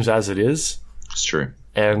lot of games as it is. It's true.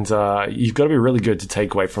 And you've got to be really good to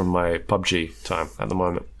take away from my PUBG time at the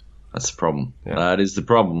moment. That's the problem. Yeah. That is the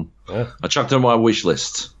problem. Yeah. I chucked on my wish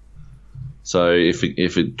list. So if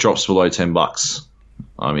it drops below $10,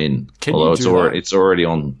 I'm in. Although it's already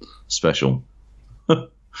on special.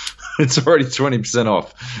 It's already 20%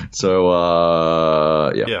 off.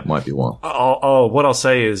 So might be one. What I'll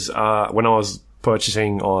say is when I was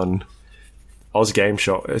purchasing on Oz Game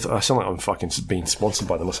Shop, I sound like I'm fucking being sponsored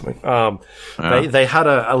by them or something. They had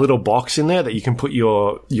a little box in there that you can put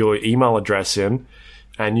your email address in,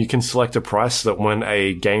 and you can select a price that when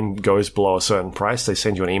a game goes below a certain price, they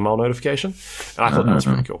send you an email notification. And I thought that was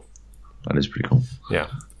pretty cool. That is pretty cool. Yeah.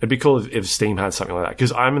 It'd be cool if Steam had something like that,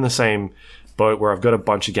 because I'm in the same boat where I've got a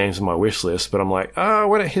bunch of games on my wish list, but I'm like,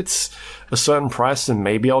 when it hits a certain price, then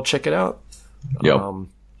maybe I'll check it out. Yep.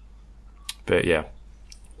 But yeah,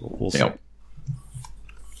 we'll see. Yep.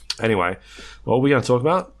 Anyway, what are we going to talk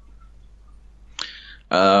about?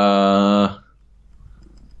 PUBG.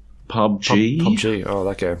 PUBG. Oh,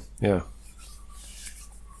 that game. Yeah.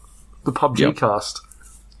 The PUBG cast.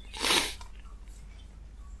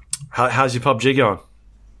 How's your PUBG going?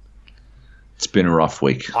 It's been a rough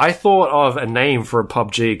week. I thought of a name for a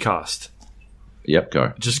PUBG cast. Yep,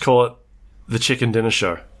 go. Just call it the Chicken Dinner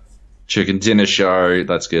Show. Chicken Dinner Show.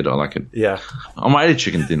 That's good. I like it. Yeah. I made a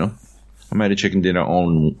chicken dinner.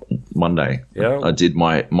 On Monday. Yeah. I did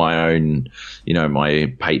my own,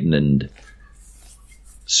 my Peyton and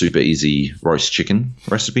super easy roast chicken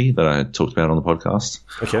recipe that I talked about on the podcast.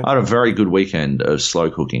 Okay. I had a very good weekend of slow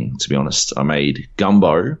cooking, to be honest. I made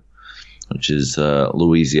gumbo, which is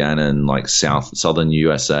Louisiana and like southern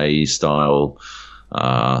USA style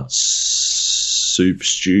soup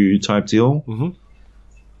stew type deal. Mm-hmm.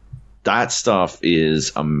 That stuff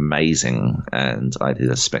is amazing, and I did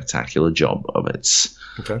a spectacular job of it.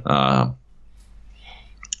 Okay.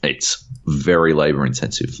 It's very labor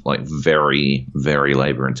intensive, like very, very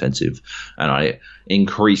labor intensive. And I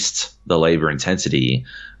increased the labor intensity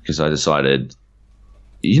because I decided,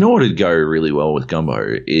 what would go really well with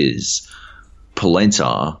gumbo is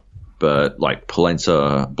polenta, but like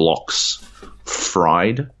polenta blocks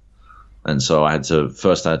fried. And so I had to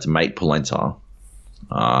make polenta,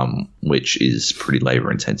 which is pretty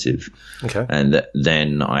labor intensive. Okay. And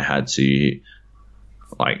then I had to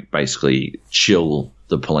basically chill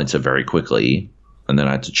the polenta very quickly, and then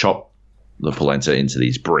I had to chop the polenta into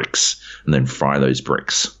these bricks and then fry those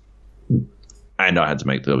bricks. And I had to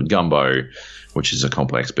make the gumbo, which is a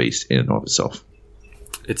complex beast in and of itself.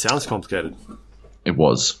 It sounds complicated. It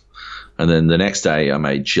was. And then the next day I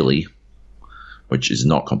made chili, which is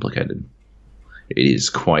not complicated. It is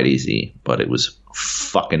quite easy, but it was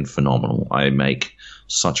fucking phenomenal. I make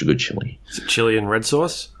such a good chili. Is it chili and red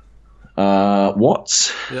sauce?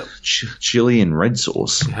 What? Yep. Chili and red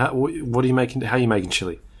sauce. What are you making? How are you making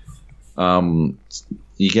chili? You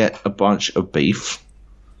get a bunch of beef.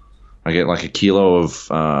 I get like a kilo of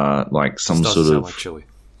some sort of like chili.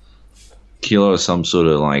 Kilo of some sort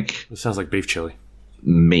of like. It sounds like beef chili.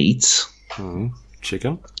 Meat.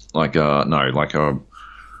 Chicken. Like a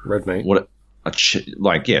red meat. What?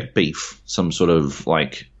 Beef. Some sort of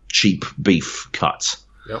like cheap beef cut.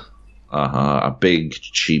 Yep. A big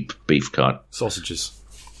cheap beef cut. Sausages.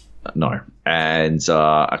 No, and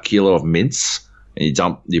a kilo of mince. And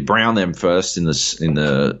you brown them first in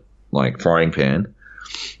the frying pan.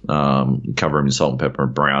 Cover them in salt and pepper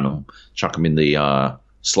and brown them. Chuck them in the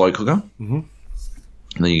slow cooker. Mm-hmm.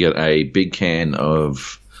 And then you get a big can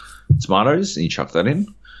of tomatoes and you chuck that in.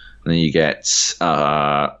 And then you get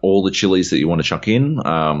all the chilies that you want to chuck in.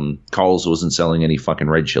 Coles wasn't selling any fucking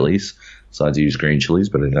red chilies. So I had to use green chilies,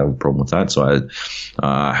 but I didn't have a problem with that. So I had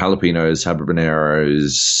jalapenos,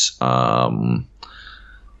 habaneros,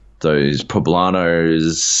 those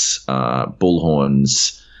poblanos,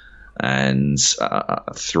 bullhorns, and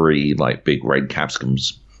 3 like big red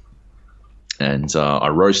capsicums. And I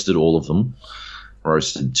roasted all of them.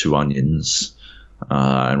 Roasted 2 onions,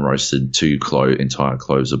 and roasted 2 entire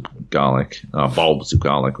cloves of garlic, bulbs of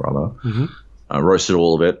garlic rather. Mm-hmm. I roasted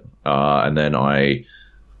all of it, and then I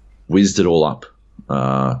whizzed it all up.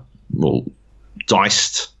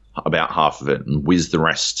 Diced about half of it and whizzed the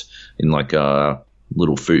rest in like a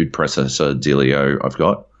little food processor dealio I've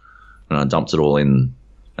got, and I dumped it all in,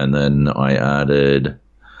 and then I added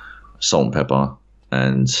salt and pepper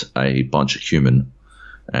and a bunch of cumin,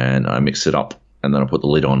 and I mixed it up. And then I put the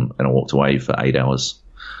lid on and I walked away for 8 hours.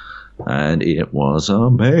 And it was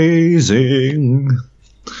amazing.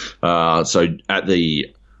 So at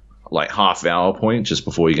the like half-hour point, just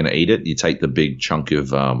before you're going to eat it, you take the big chunk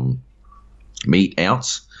of meat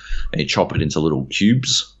out and you chop it into little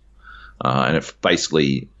cubes. And it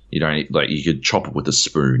basically, you could chop it with a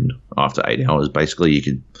spoon after 8 hours. Basically, you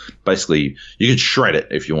could shred it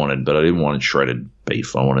if you wanted, but I didn't want shredded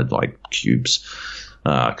beef. I wanted like cubes.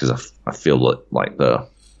 Because I feel like the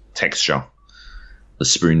texture, the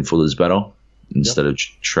spoonful is better instead of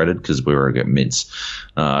shredded, because we were going to get mince.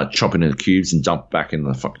 Chop it into cubes and dump back in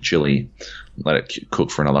the fucking chili. Let it cook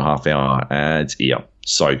for another half hour. And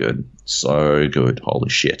so good. So good. Holy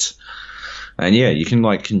shit. And yeah, you can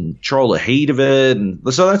like control the heat of it. And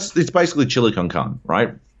so it's basically chili con carne,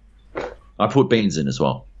 right? I put beans in as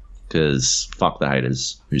well, because fuck the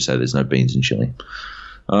haters who say there's no beans in chili.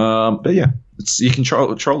 But yeah, you can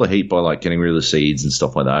control the heat by like getting rid of the seeds and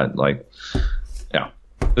stuff like that. Like, yeah,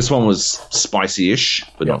 this one was spicy-ish,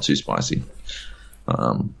 but not too spicy.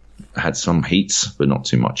 Had some heat, but not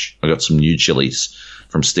too much. I got some new chilies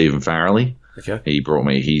from Stephen Farrelly. Okay. He brought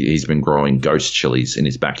me. He's been growing ghost chilies in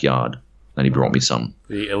his backyard, and he brought me some.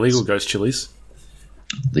 The illegal ghost chilies.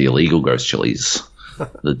 The illegal ghost chilies.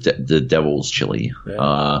 the devil's chili.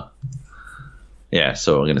 Yeah.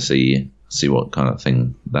 So we're gonna see what kind of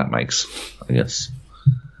thing that makes, I guess.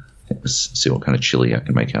 See what kind of chili I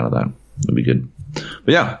can make out of that. That'd be good. But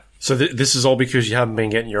yeah. So this is all because you haven't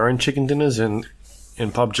been getting your own chicken dinners in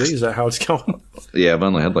PUBG? Is that how it's going? Yeah, I've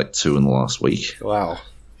only had like 2 in the last week. Wow.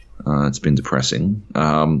 It's been depressing.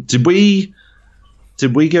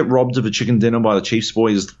 Did we get robbed of a chicken dinner by the Chiefs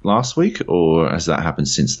boys last week, or has that happened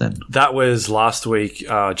since then? That was last week,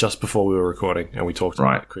 just before we were recording, and we talked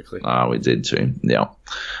about it quickly. We did too. Yeah.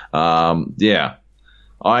 I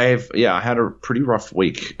had a pretty rough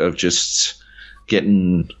week of just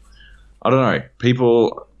getting, I don't know,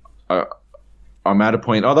 people. I'm at a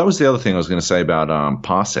point. Oh, that was the other thing I was going to say about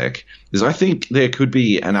Parsec, is I think there could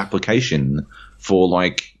be an application for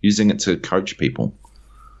like using it to coach people.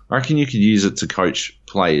 I reckon you could use it to coach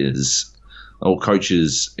players, or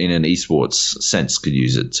coaches in an esports sense could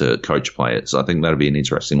use it to coach players. I think that'd be an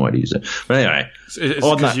interesting way to use it. But anyway, it's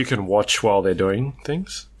because you can watch while they're doing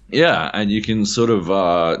things. Yeah, and you can sort of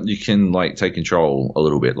you can like take control a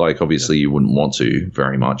little bit. Like obviously you wouldn't want to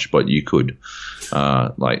very much, but you could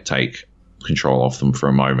like take control off them for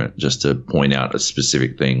a moment just to point out a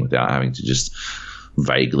specific thing without having to just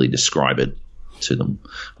vaguely describe it to them.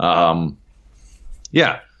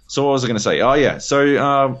 Yeah. So what was I going to say? Oh yeah.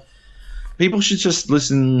 So people should just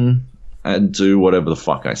listen and do whatever the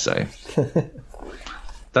fuck I say.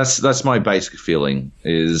 That's my basic feeling,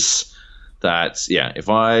 is that, yeah, if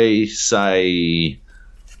I say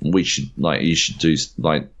we should, like, you should do,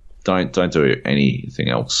 like, don't do anything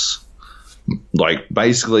else. Like,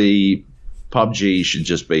 basically, PUBG should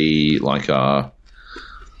just be like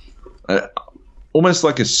almost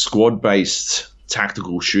like a squad-based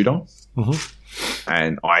tactical shooter. Mm-hmm.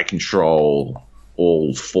 And I control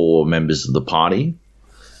all 4 members of the party,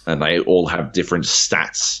 and they all have different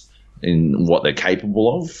stats in what they're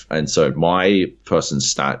capable of. And so my person's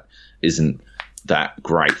stat isn't that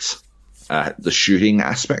great at the shooting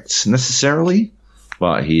aspects necessarily,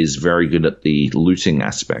 but he is very good at the looting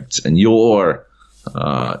aspect. And your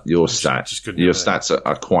stats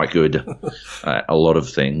are quite good at a lot of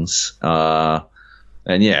things.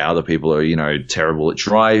 And yeah, other people are, terrible at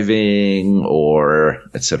driving, or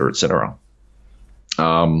et cetera, et cetera.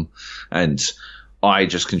 And I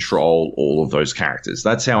just control all of those characters.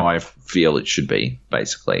 That's how I feel it should be,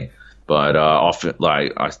 basically. But often,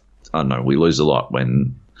 like, I don't know, we lose a lot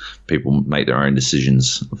when people make their own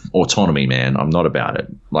decisions. Autonomy, man. I'm not about it.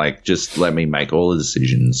 Like, just let me make all the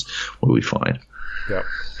decisions. We'll be fine.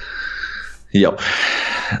 Yep.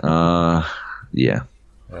 Yeah.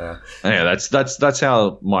 Yeah. Yeah, that's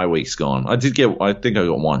how my week's gone. I think I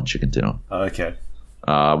got one chicken dinner. Okay.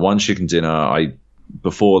 One chicken dinner.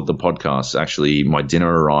 Before the podcast, actually, my dinner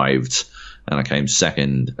arrived and I came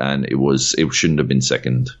second, and it shouldn't have been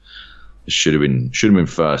second. It should have been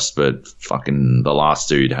first, but fucking the last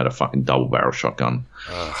dude had a fucking double barrel shotgun,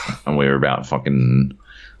 and we were about fucking,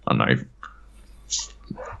 I don't know,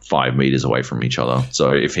 5 meters away from each other.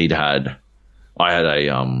 So if I had a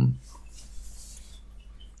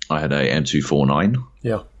M249,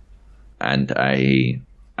 yeah, and a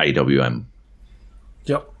AWM.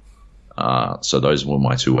 Yep. So those were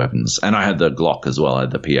my two weapons, and I had the Glock as well. I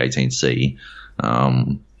had the P18C,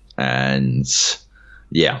 and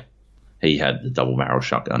yeah, he had the double barrel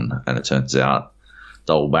shotgun, and it turns out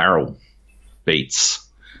double barrel beats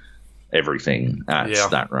everything at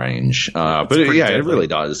that range. But it really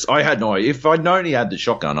does. I had no idea. If I'd known he had the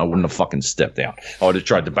shotgun, I wouldn't have fucking stepped out. I would have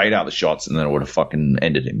tried to bait out the shots, and then I would have fucking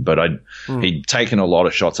ended him. But he'd taken a lot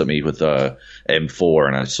of shots at me with the M4,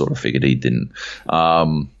 and I sort of figured he didn't.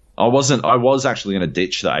 I was actually going to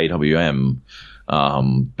ditch the AWM,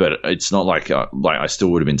 but it's not like I still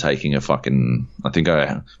would have been taking a fucking. I think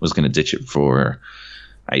I was going to ditch it for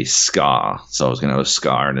a SCAR, so I was going to have a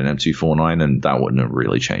SCAR and an M249, and that wouldn't have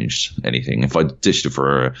really changed anything. If I ditched it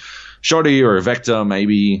for a Shoddy or a Vector,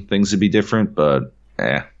 maybe things would be different, but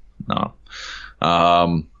no.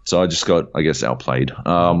 So I just got, I guess, outplayed.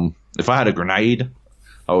 If I had a grenade,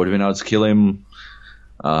 I would have been able to kill him.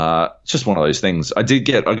 It's just one of those things. I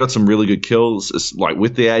got some really good kills, like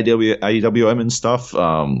with the AWM and stuff.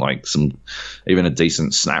 Like even a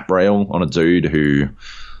decent snap rail on a dude who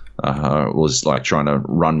was like trying to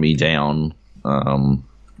run me down.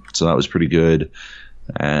 So that was pretty good.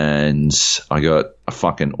 And I got a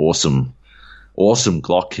fucking awesome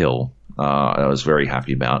Glock kill. I was very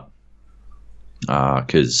happy about,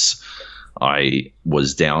 because I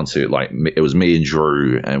was down to, like, it was me and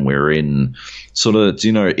Drew, and we were in sort of, do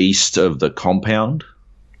you know, east of the compound?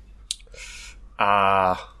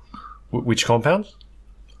 Which compound?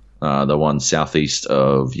 The one southeast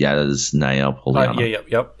of Yaz, Naya, Pollyanna.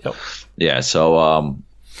 Yep. Yeah, so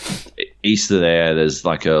east of there's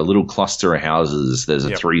like a little cluster of houses. There's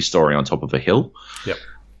a 3-story on top of a hill. Yep.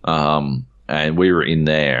 And we were in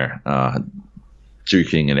there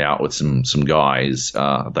duking it out with some guys.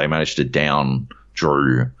 They managed to down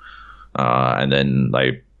Drew, and then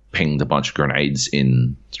they pinged a bunch of grenades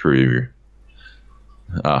in through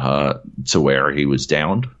to where he was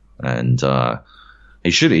downed, and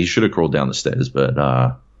he should have crawled down the stairs,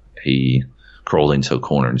 but he crawled into a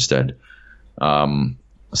corner instead.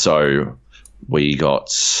 So we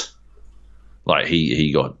got, like,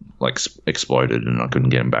 he got like exploded, and I couldn't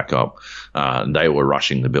get him back up. They were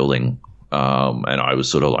rushing the building. And I was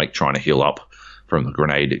sort of like trying to heal up from the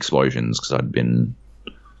grenade explosions because I'd been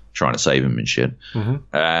trying to save him and shit.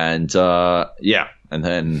 Mm-hmm. And and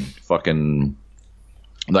then fucking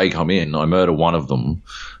they come in. I murder one of them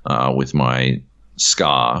with my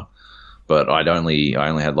SCAR, but I only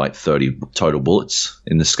had like 30 total bullets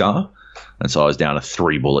in the SCAR, and so I was down to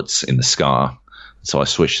 3 bullets in the SCAR. So I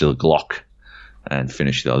switched to the Glock and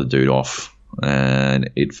finished the other dude off. And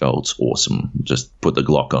it felt awesome. Just put the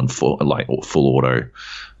Glock on full auto, and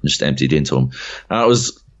just emptied into them. It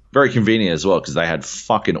was very convenient as well because they had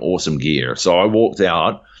fucking awesome gear. So I walked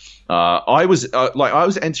out. I was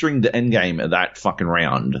entering the end game of that fucking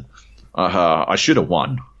round. I should have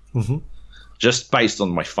won, just based on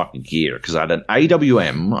my fucking gear, because I had an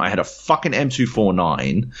AWM, I had a fucking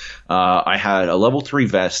M249, I had a level 3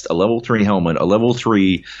 vest, a level 3 helmet, a level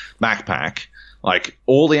 3 backpack. Like,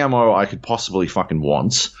 all the ammo I could possibly fucking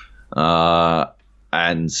want.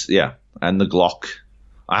 And the Glock.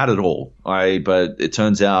 I had it all. But it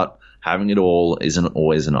turns out having it all isn't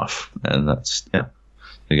always enough. And that's, there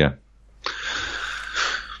you go.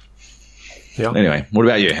 Yeah. Anyway, what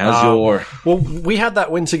about you? How's your... Well, we had that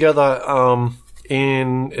win together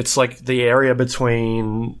it's like the area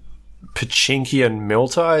between Pachinki and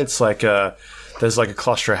Milta. It's like there's like a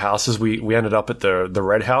cluster of houses. We ended up at the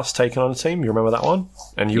Red House taking on a team. You remember that one?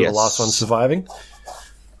 And you were the last one surviving.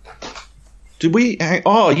 Did we?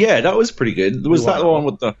 Oh, yeah, that was pretty good. Was that the one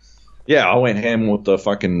with the... Yeah, I went ham with the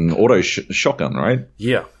fucking auto shotgun, right?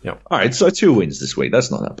 Yeah. All right, so 2 wins this week.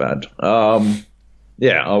 That's not that bad.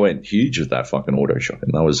 Yeah, I went huge with that fucking auto shotgun.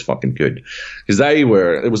 That was fucking good. Because it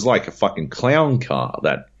was like a fucking clown car,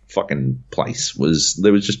 that fucking place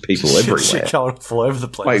there was just people everywhere. Shit going all over the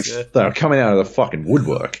place. Like, they were coming out of the fucking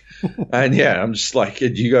woodwork. And yeah, I'm just like,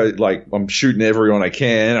 you go, like, I'm shooting everyone I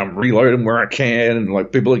can. I'm reloading where I can. And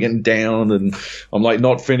like, people are getting down. And I'm like,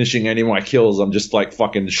 not finishing any of my kills. I'm just like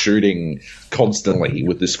fucking shooting constantly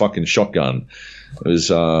with this fucking shotgun. It was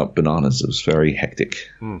bananas. It was very hectic.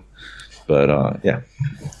 But yeah,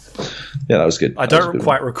 that was good. I don't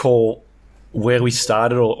quite recall where we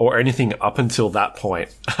started or anything up until that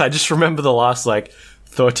point. I just remember the last like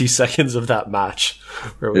 30 seconds of that match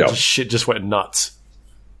where shit just went nuts.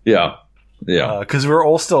 Yeah. Because we were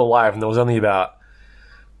all still alive and there was only about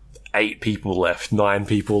 9 people left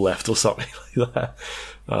or something like that.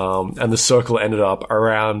 And the circle ended up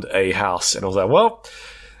around a house and I was like, well,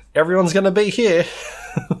 everyone's going to be here.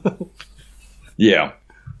 Yeah,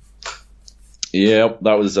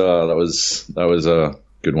 that was a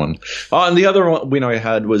good one. Oh, and the other win I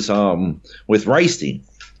had was with Raisty.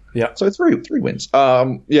 Yeah. So three wins.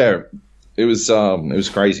 Yeah, it was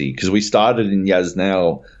crazy because we started in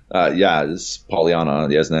Yasnao, Polyana,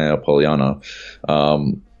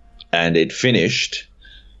 and it finished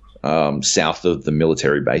south of the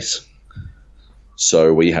military base.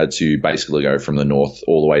 So we had to basically go from the north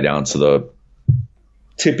all the way down to the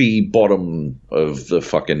tippy bottom of the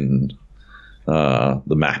fucking the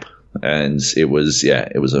map. And it was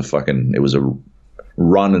a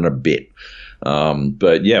run and a bit.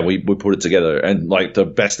 But yeah, we put it together. And like the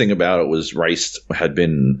best thing about it was Race had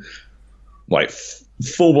been like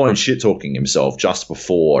full blown shit talking himself just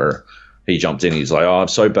before he jumped in. He's like, oh, I'm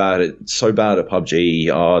so bad at PUBG.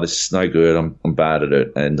 Oh, this is no good. I'm bad at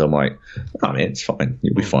it. And I'm like, oh man, it's fine.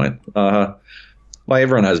 You'll be fine. Like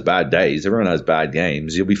everyone has bad days. Everyone has bad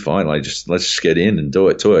games. You'll be fine. Like let's just get in and do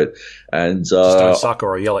it to it. And just don't suck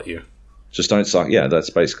or I'll yell at you. Just don't suck. Yeah, that's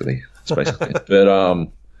basically it. But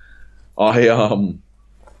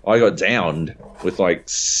I got downed with like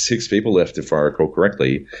 6 people left, if I recall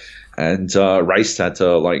correctly, and Race had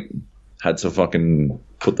to fucking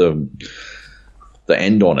put the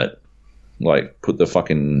end on it, like put the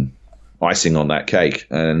fucking icing on that cake,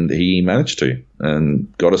 and he managed to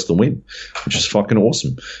and got us the win, which is fucking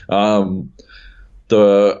awesome.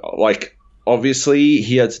 Obviously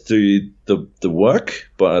he had to do the work,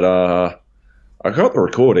 but I got the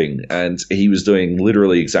recording and he was doing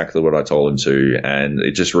literally exactly what I told him to, and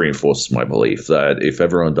it just reinforces my belief that if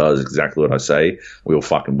everyone does exactly what I say, we'll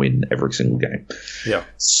fucking win every single game. Yeah.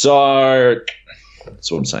 So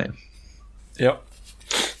that's what I'm saying. Yep.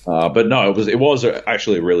 But no, it was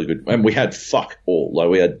actually a really good, and we had fuck all, like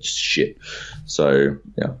we had shit. So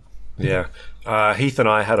yeah. Yeah. Heath and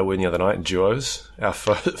I had a win the other night in duos. Our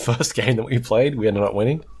first game that we played, we ended up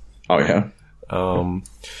winning. Oh yeah.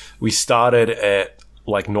 We started at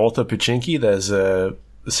like north of Pachinki. There's a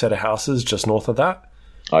set of houses just north of that.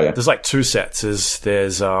 Oh yeah. There's like 2 sets.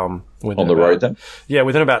 There's on the road then. Yeah,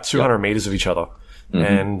 within about 200 meters of each other. Mm-hmm.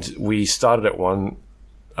 And we started at one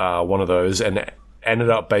of those and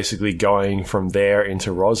ended up basically going from there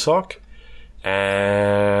into Rozhok,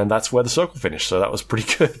 and that's where the circle finished. So that was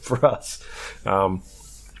pretty good for us.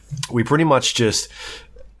 We pretty much just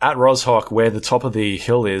at Rozhok, where the top of the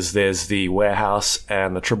hill is, there's the warehouse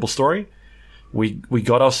and the triple story. We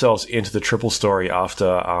got ourselves into the triple story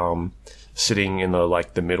after sitting in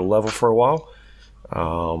the middle level for a while.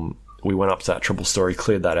 We went up to that triple story,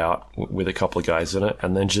 cleared that out with a couple of guys in it,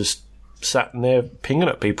 and then just sat in there pinging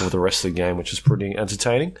at people for the rest of the game, which is pretty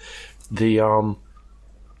entertaining.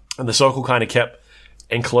 And the circle kind of kept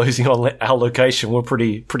enclosing on our location. We're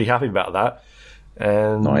pretty happy about that.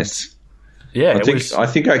 And nice. Yeah, I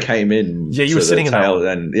think I came in. Yeah, you were sitting in that,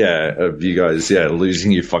 and of you guys,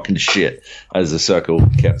 losing your fucking shit as the circle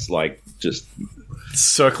kept just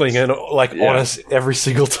circling in on us every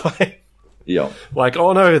single time. Yeah, like,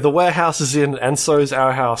 oh no, the warehouse is in, and so is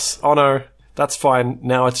our house. Oh no, that's fine.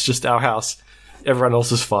 Now it's just our house. Everyone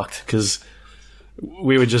else is fucked because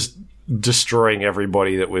we were just destroying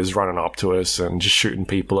everybody that was running up to us and just shooting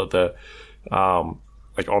people at the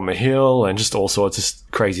on the hill and just all sorts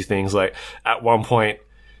of crazy things. Like at one point,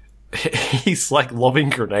 he's like lobbing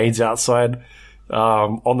grenades outside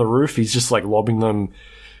on the roof. He's just like lobbing them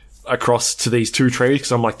across to these 2 trees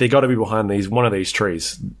because I'm like, they got to be behind one of these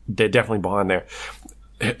trees. They're definitely behind there.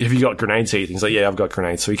 Have you got grenades here? He's like, yeah, I've got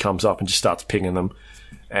grenades. So he comes up and just starts pinging them,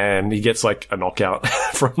 and he gets like a knockout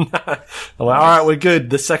from that. I'm like, all right, we're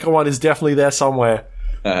good. The second one is definitely there somewhere.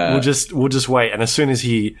 We'll just wait. And as soon as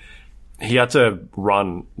he had to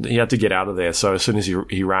run, he had to get out of there. So as soon as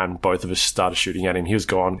he ran, both of us started shooting at him. He was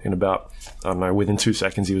gone in about, I don't know, within 2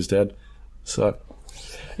 seconds he was dead. So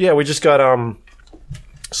yeah, we just got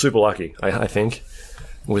super lucky, I think.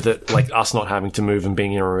 with it, like us not having to move and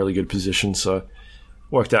being in a really good position. So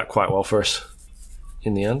worked out quite well for us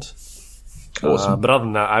in the end. Awesome. But other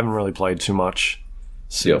than that, I haven't really played too much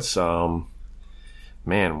since, Friday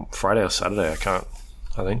or Saturday.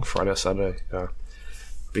 I think Friday or Saturday.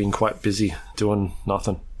 Being quite busy doing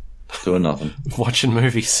nothing. Watching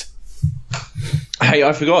movies. Hey,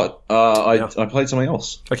 I forgot. I played something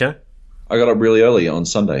else. Okay. I got up really early on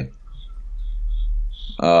Sunday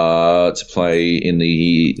to play in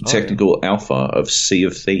the technical alpha of Sea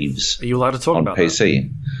of Thieves. Are you allowed to talk about PC?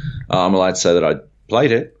 I'm allowed to say that I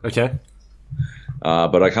played it. Okay.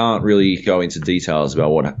 But I can't really go into details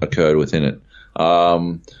about what occurred within it.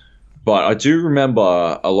 But I do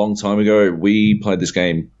remember a long time ago we played this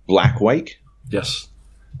game, Black Wake. Yes.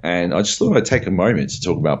 And I just thought I'd take a moment to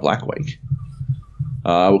talk about Black Wake.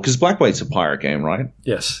 Because Black Wake's a pirate game, right?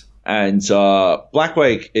 Yes. And Black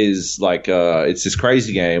Wake is like it's this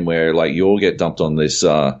crazy game where like you all get dumped on this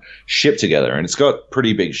ship together, and it's got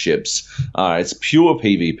pretty big ships. It's pure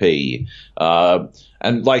PvP,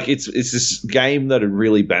 and like it's this game that would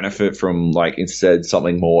really benefit from like instead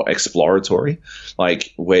something more exploratory,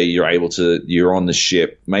 like where you're on the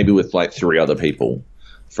ship maybe with like 3 other people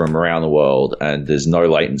from around the world, and there's no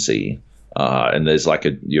latency, and there's like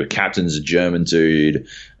your captain's a German dude,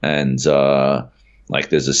 and like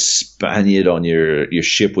there's a Spaniard on your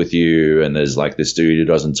ship with you, and there's like this dude who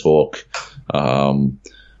doesn't talk.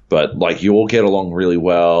 But like you all get along really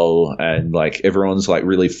well, and like everyone's like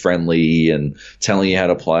really friendly and telling you how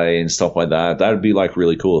to play and stuff like that. That'd be like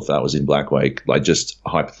really cool if that was in Black Wake, like just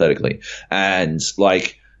hypothetically. And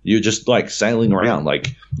like you're just like sailing around,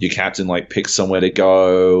 like your captain like picks somewhere to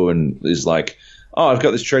go and is like, oh, I've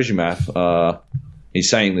got this treasure map. He's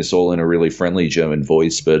saying this all in a really friendly German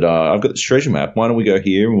voice, but I've got this treasure map. Why don't we go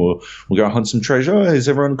here and we'll go hunt some treasure? Is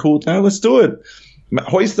everyone cool with that? Let's do it.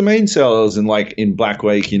 Hoist the mainsails. And like in Black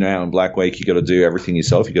Wake, in Black Wake, you got to do everything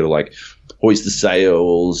yourself. You got to like hoist the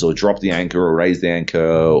sails or drop the anchor or raise the anchor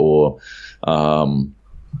or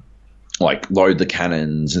like load the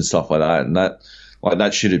cannons and stuff like that. And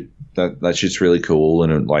that shit's really cool.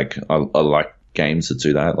 And like I like games that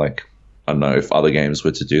do that. Like, I don't know if other games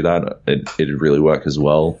were to do that, it'd really work as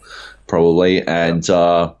well, probably. And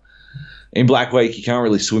in Black Wake, you can't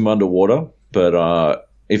really swim underwater, but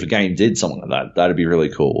if a game did something like that, that'd be really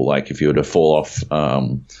cool. Like if you were to fall off,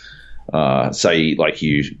 say like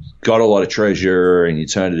you got a lot of treasure and you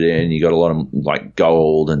turned it in, you got a lot of like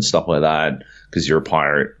gold and stuff like that because you're a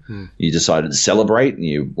pirate. You decided to celebrate and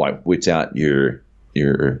you like whipped out your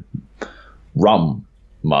rum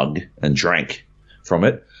mug and drank from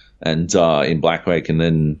it. And in Black Wake, and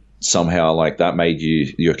then somehow like that made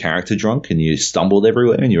your character drunk, and you stumbled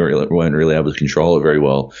everywhere, and you weren't really able to control it very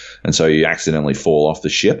well, and so you accidentally fall off the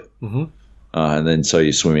ship, and then so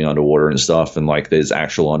you're swimming underwater and stuff, and like there's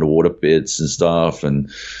actual underwater bits and stuff,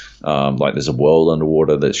 and like there's a world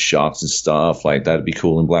underwater that's sharks and stuff. Like that'd be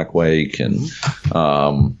cool in Black Wake, and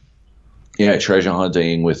treasure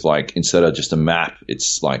hunting with like instead of just a map,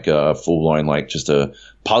 it's like a full blown like just a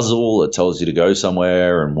puzzle that tells you to go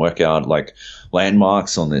somewhere and work out like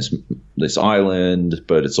landmarks on this island,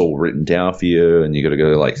 but it's all written down for you, and you got to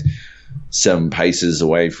go like 7 paces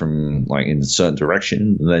away from like in a certain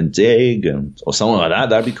direction and then dig or something like that.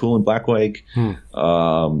 That'd be cool in Black Wake.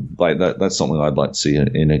 Like that's something I'd like to see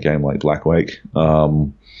in a game like Black Wake.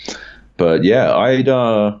 But yeah, I'd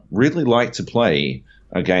really like to play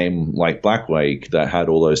a game like Black Wake that had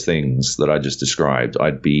all those things that I just described.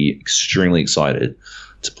 I'd be extremely excited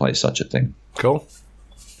to play such a thing. Cool.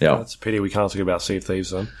 Yeah. That's a pity we can't talk about Sea of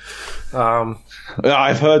Thieves then.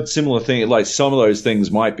 I've heard similar things, like some of those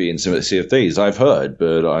things might be in Sea of Thieves. I've heard,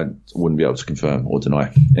 but I wouldn't be able to confirm or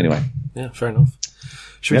deny. Anyway. Yeah, fair enough.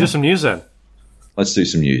 Should we do some news then? Let's do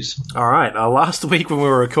some news. All right. Last week when we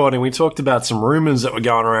were recording, we talked about some rumors that were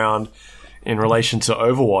going around in relation to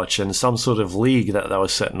Overwatch and some sort of league that they were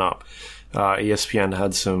setting up. ESPN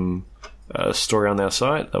had some story on their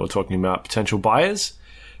site that were talking about potential buyers.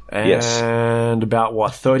 And about,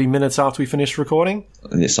 30 minutes after we finished recording?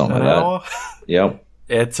 Yeah, something like that.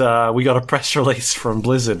 Yep. We got a press release from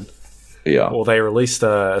Blizzard. Yeah. Well, they released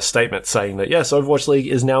a statement saying that, yes, Overwatch League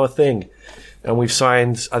is now a thing. And we've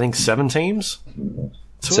signed, I think, 7 teams?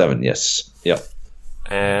 7, yes. Yep.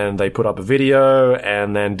 And they put up a video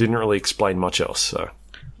and then didn't really explain much else. So,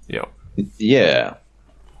 yeah. Yeah.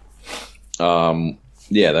 They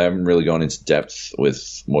haven't really gone into depth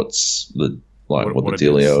with what the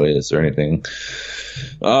dealio is or anything.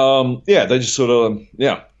 They just sort of,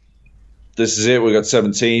 this is it. We've got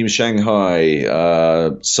 7 teams: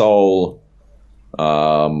 Shanghai, Seoul,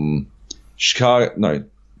 Chicago,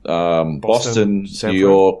 Boston, New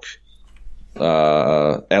York,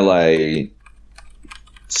 LA,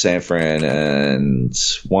 San Fran, and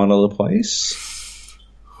one other place.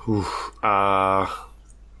 I'm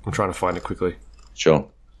trying to find it quickly. Sure.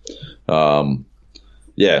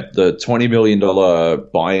 Yeah, the $20 million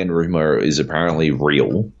buy-in rumor is apparently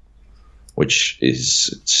real, which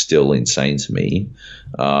is still insane to me.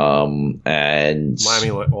 And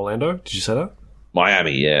Miami, Orlando, did you say that?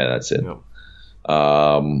 Miami, yeah, that's it.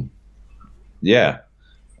 Yep.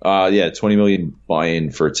 Yeah, 20 million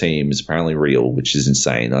buy-in for a team is apparently real, which is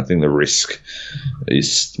insane. I think the risk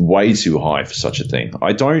is way too high for such a thing.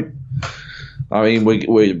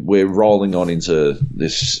 We're rolling on into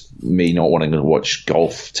this me not wanting to watch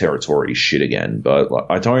golf territory shit again, but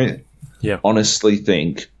I don't honestly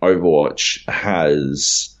think Overwatch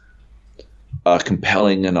has a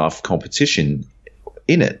compelling enough competition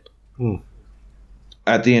in it.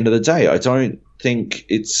 At the end of the day, I don't think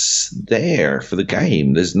it's there for the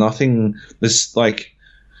game. There's nothing. There's like,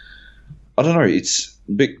 I don't know. It's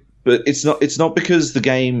big, but it's not. It's not because the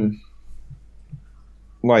game,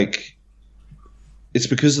 like, it's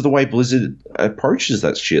because of the way Blizzard approaches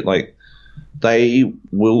that shit. Like, they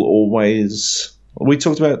will always. We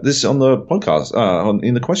talked about this on the podcast,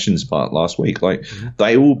 in the questions part last week. Like,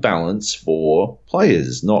 they will balance for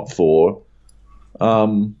players, not for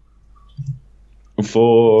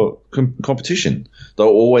competition. They'll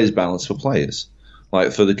always balance for players,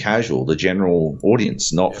 like for the casual, the general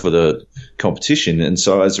audience, not for the competition. And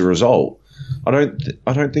so as a result, I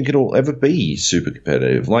don't think it'll ever be super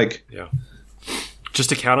competitive. Like, just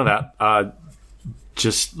to counter that, I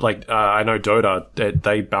know Dota,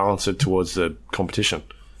 they balance it towards the competition.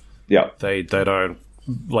 Yeah, they don't,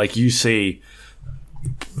 like, you see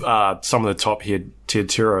some of the top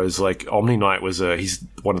tiered heroes, like Omni Knight he's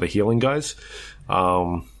one of the healing guys.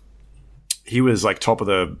 He was like top of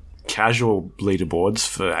the casual leaderboards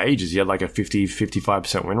for ages. He had like a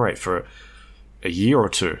 50-55% win rate for a year or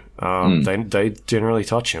two. They didn't really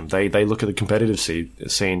touch him. They look at the competitive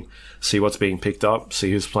scene, see what's being picked up,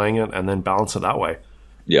 see who's playing it, and then balance it that way.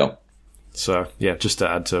 Yeah. So, yeah, just to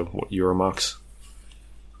add to what your remarks.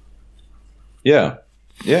 Yeah.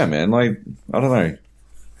 Yeah, man. Like, I don't know.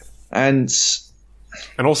 And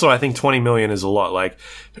also, I think 20 million is a lot. Like,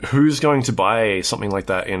 who's going to buy something like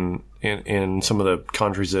that in some of the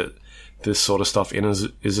countries that this sort of stuff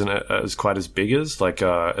isn't as quite as big as? Like,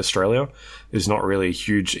 Australia is not really a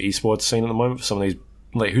huge esports scene at the moment. For some of these,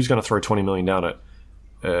 like, who's going to throw 20 million down at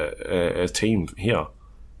a team here,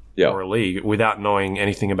 or a league, without knowing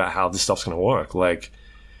anything about how this stuff's going to work? Like,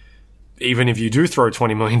 even if you do throw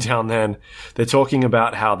 20 million down, then they're talking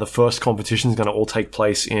about how the first competition is going to all take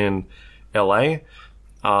place in LA.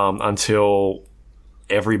 Until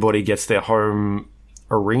everybody gets their home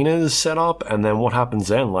arenas set up, and then what happens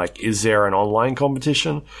then? Like, is there an online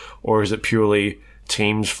competition, or is it purely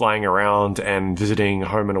teams flying around and visiting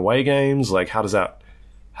home and away games? Like, how does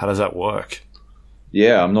that work?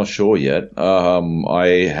 Yeah, I'm not sure yet. I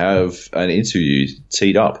have an interview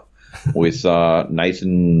teed up with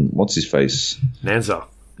Nathan, what's his face? Nanza,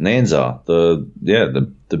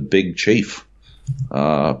 the big chief.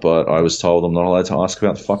 But I was told I'm not allowed to ask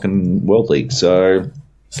about the fucking World League, so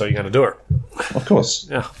you're going to do it? Of course.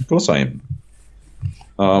 Yeah. Of course I am.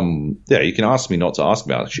 You can ask me not to ask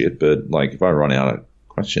about shit, but, like, if I run out of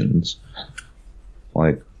questions,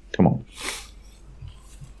 like, come on.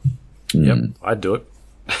 Yep, I'd do it.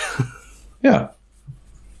 Yeah.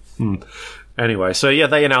 Anyway, so yeah,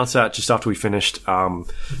 they announced that just after we finished,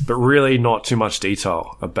 but really not too much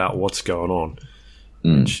detail about what's going on,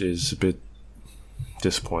 which is a bit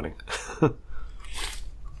disappointing.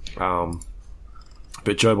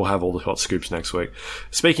 But Joab will have all the hot scoops next week.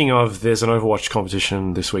 Speaking of, there's an Overwatch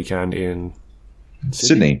competition this weekend in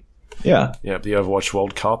Sydney. Yeah. Yeah, the Overwatch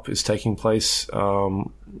World Cup is taking place, or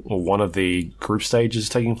one of the group stages is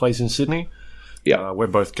taking place in Sydney. Yeah. We're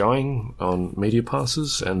both going on media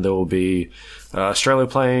passes, and there will be Australia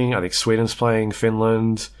playing, I think Sweden's playing,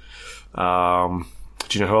 Finland. Do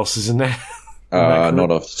you know who else is in there? Not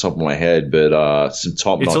off the top of my head, but some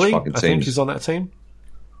top-notch Italy, fucking teams. I think, is on that team.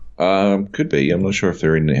 Could be. I'm not sure if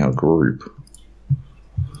they're in our group.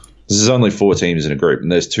 There's only 4 teams in a group,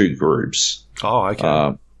 and there's 2 groups. Oh,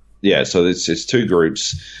 okay. So it's 2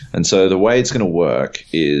 groups, and so the way it's going to work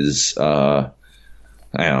is, hang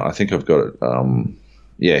on, I think I've got it.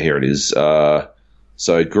 Here it is.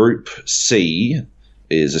 So Group C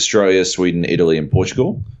is Australia, Sweden, Italy, and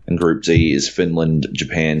Portugal, and Group D is Finland,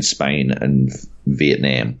 Japan, Spain, and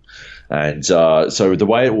Vietnam. And so the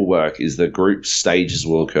way it will work is the group stages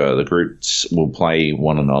will occur. The groups will play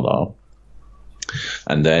one another.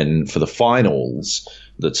 And then for the finals,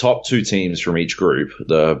 the top 2 teams from each group,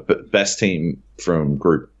 the best team from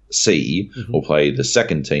Group C will play the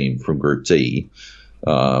second team from Group D,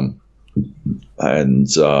 and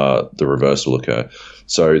the reverse will occur.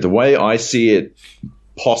 So the way I see it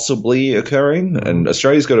possibly occurring, and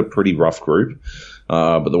Australia's got a pretty rough group,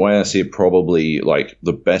 but the way I see it, probably like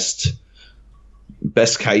the best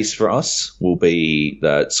case for us will be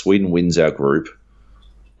that Sweden wins our group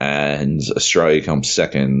and Australia comes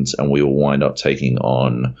second, and we will wind up taking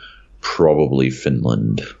on probably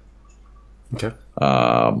Finland. Okay.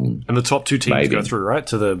 And the top 2 teams go through, right,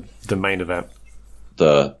 to the main event?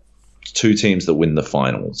 The 2 teams that win the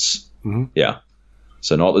finals. Yeah.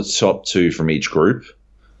 So not the top 2 from each group,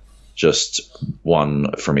 just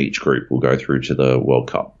 1 from each group will go through to the World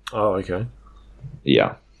Cup. Oh, okay.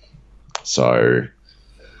 Yeah. So,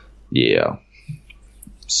 yeah.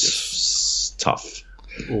 It's tough.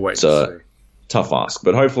 We'll wait it's a tough ask,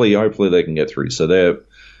 but hopefully they can get through. So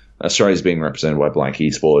Australia's being represented by Blank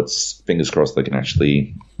Esports. Fingers crossed they can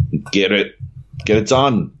actually get it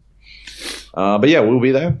done. But yeah, we'll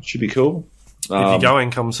be there. Should be cool. If you're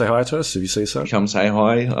going, come say hi to us if you see so. Come say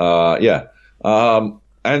hi. Yeah.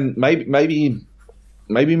 And maybe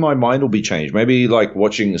my mind will be changed. Maybe like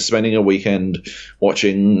spending a weekend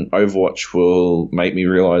watching Overwatch will make me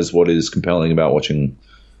realize what is compelling about watching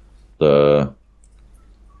the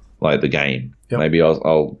game. Yep. Maybe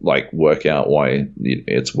I'll like work out why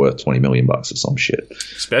it's worth $20 million or some shit.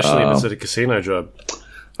 Especially if it's at a casino job.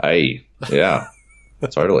 Hey, yeah,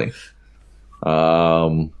 totally.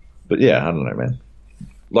 But yeah, I don't know, man.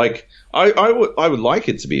 Like, I would like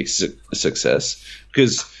it to be a success,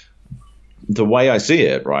 because the way I see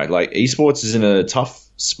it, right, like esports is in a tough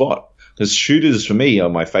spot, because shooters for me are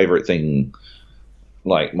my favorite thing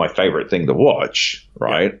to watch,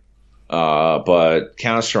 right? But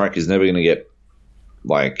Counter-Strike is never going to get,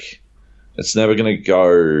 like, it's never going to go,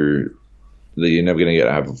 you're never going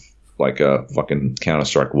to have like a fucking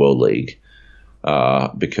Counter-Strike World League,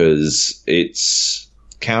 because it's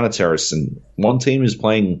counter-terrorists, and one team is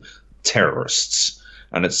playing terrorists,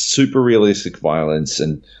 and it's super realistic violence,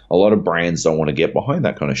 and a lot of brands don't want to get behind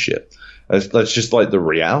that kind of shit. That's just like the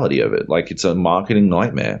reality of it. Like, it's a marketing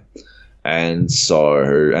nightmare. And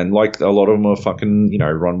like a lot of them are fucking,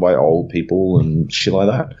 run by old people and shit like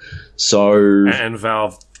that. So, and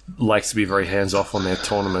Valve likes to be very hands off on their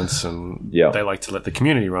tournaments, and they like to let the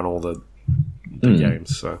community run all the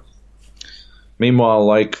games. So, meanwhile,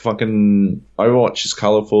 like fucking Overwatch is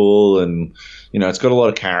colorful, and it's got a lot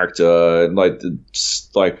of character. And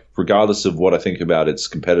like regardless of what I think about its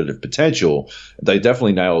competitive potential, they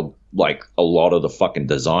definitely nailed like a lot of the fucking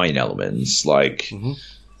design elements. Like.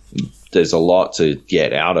 There's a lot to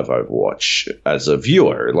get out of Overwatch as a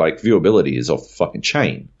viewer. Like, viewability is off the fucking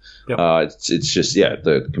chain. Yep. It's just,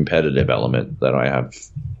 the competitive element that I have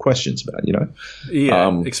questions about,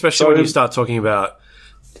 Yeah, especially when you start talking about,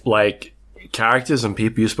 like, characters and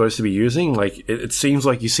people you're supposed to be using. Like, it seems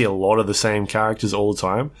like you see a lot of the same characters all the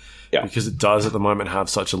time. Yeah. Because it does, at the moment, have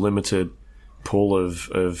such a limited pool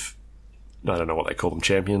of I don't know what they call them,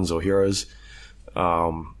 champions or heroes.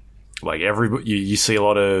 Like you see a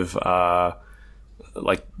lot of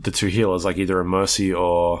like the 2 healers, like either a Mercy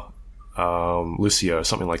or Lucio or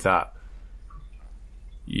something like that.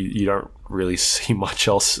 You don't really see much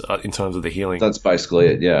else in terms of the healing. That's basically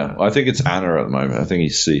it. Yeah, I think it's Anna at the moment. I think you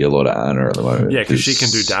see a lot of Anna at the moment. Yeah, because she can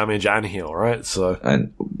do damage and heal, right? So,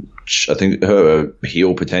 and I think her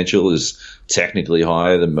heal potential is technically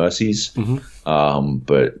higher than Mercy's,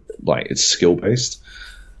 but like it's skill based.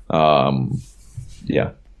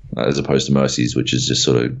 Yeah. As opposed to Mercy's, which is just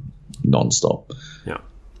sort of non-stop. Yeah.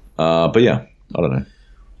 But yeah, I don't know.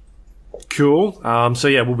 Cool. So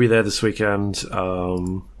yeah, we'll be there this weekend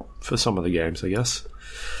for some of the games, I guess.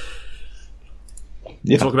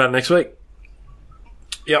 Yeah. We'll talk about it next week.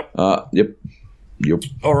 Yep. Yep.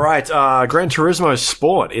 All right. Gran Turismo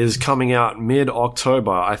Sport is coming out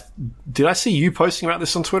mid-October. Did I see you posting about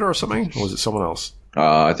this on Twitter or something? Or was it someone else?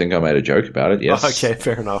 I think I made a joke about it, yes. Okay,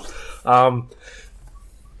 fair enough.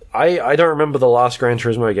 I don't remember the last Gran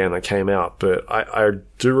Turismo game that came out, but I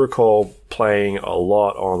do recall playing a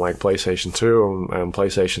lot on like PlayStation 2 and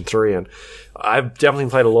PlayStation 3, and I've definitely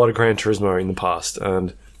played a lot of Gran Turismo in the past,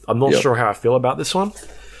 and I'm not sure how I feel about this one.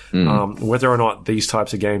 Whether or not these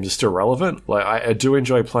types of games are still relevant. Like, I do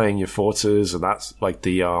enjoy playing your Forzas, and that's like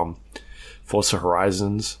the Forza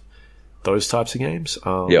Horizons, those types of games.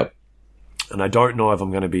 And I don't know if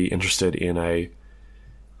I'm going to be interested in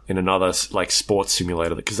another like sports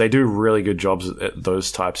simulator, because they do really good jobs at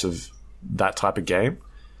that type of game.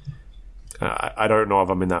 I don't know if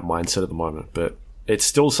I'm in that mindset at the moment, but it's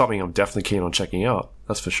still something I'm definitely keen on checking out.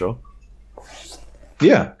 That's for sure.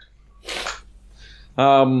 Yeah.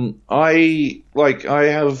 I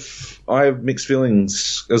have mixed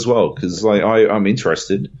feelings as well because I'm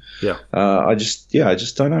interested. Yeah. I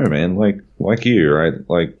just don't know, man. Like you, right?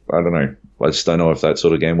 Like I don't know. I just don't know if that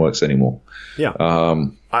sort of game works anymore. Yeah.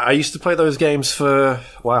 I used to play those games for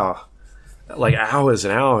like hours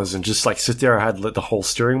and hours, and just like sit there. I had the whole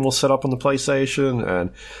steering wheel set up on the PlayStation, and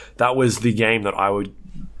that was the game that I would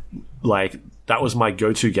like. That was my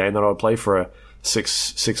go-to game that I would play for a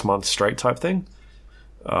six months straight type thing.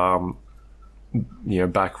 Back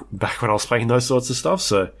when I was playing those sorts of stuff.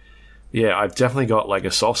 So yeah, I've definitely got like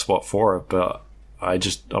a soft spot for it, but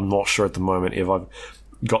I'm not sure at the moment if I've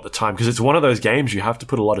got the time, because it's one of those games you have to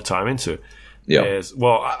put a lot of time into. Yeah.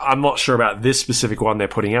 I'm not sure about this specific one they're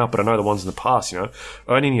putting out, but I know the ones in the past,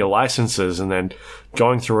 earning your licenses and then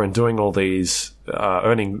going through and doing all these,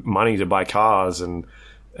 earning money to buy cars and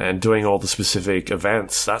doing all the specific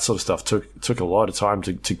events, that sort of stuff took a lot of time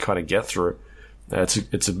to kind of get through.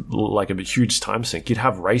 It's like a huge time sink. You'd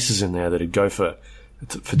have races in there that'd go for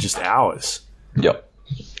just hours. Yep.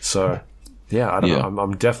 So, yeah, I don't know.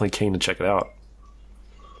 I'm definitely keen to check it out.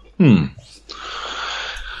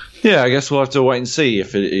 Yeah, I guess we'll have to wait and see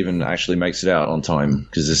if it even actually makes it out on time,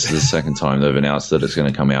 because this is the second time they've announced that it's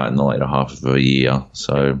going to come out in the later half of a year.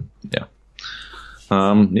 So, yeah.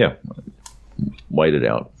 Wait it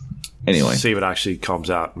out. Anyway. See if it actually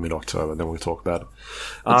comes out mid-October, then we'll talk about it.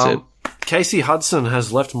 That's it. Casey Hudson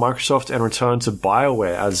has left Microsoft and returned to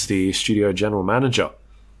BioWare as the studio general manager.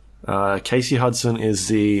 Casey Hudson was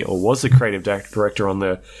the creative director on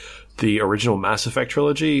the original Mass Effect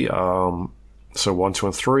trilogy, so 1, 2,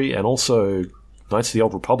 and 3, and also Knights of the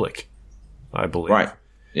Old Republic, I believe. Right.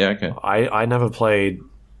 Yeah, okay. I never played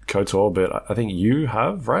KOTOR, but I think you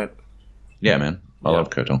have, right? Yeah, man. I love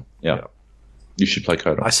KOTOR. Yeah. You should play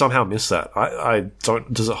KOTOR. I somehow missed that. I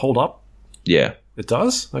don't... Does it hold up? Yeah. It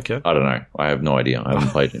does? Okay. I don't know. I have no idea. I haven't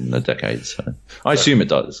played it in a decade, so I assume it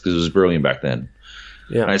does, because it was brilliant back then.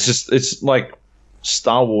 Yeah. And it's like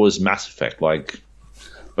Star Wars Mass Effect,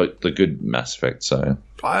 but the good Mass Effect, so...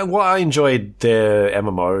 I enjoyed their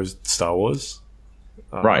MMO Star Wars.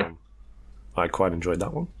 Right. I quite enjoyed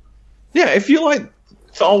that one. Yeah, if you like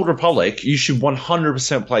the Old Republic, you should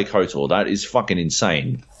 100% play KOTOR. That is fucking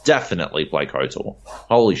insane. Definitely play KOTOR.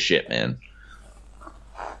 Holy shit, man.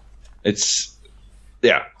 It's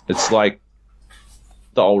like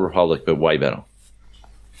the Old Republic, but way better.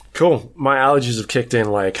 Cool. My allergies have kicked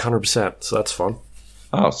in like 100%, so that's fun.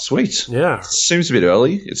 Oh, sweet. Yeah. Seems a bit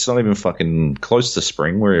early. It's not even fucking close to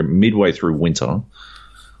spring. We're midway through winter.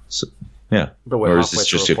 So, yeah. But we're or is this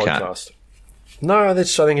just your podcast. cat? No, I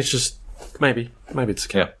think it's just... Maybe it's a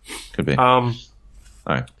cat. Yeah, could be. All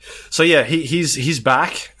right. So yeah, he's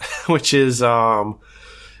back, which is... do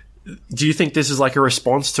you think this is like a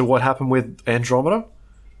response to what happened with Andromeda?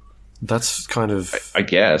 That's kind of... I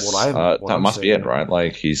guess. What that must be it, right?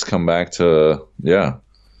 Like, he's come back to... Yeah.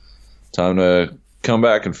 Time to come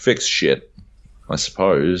back and fix shit, I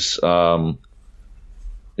suppose. Yeah.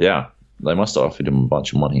 They must have offered him a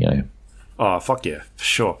bunch of money, eh? Oh, fuck yeah. For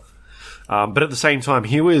sure. But at the same time,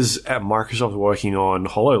 he was at Microsoft working on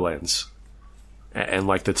HoloLens and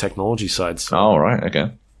like the technology side. So. Oh, right.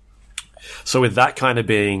 Okay. So with that kind of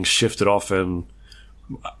being shifted off and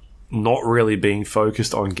not really being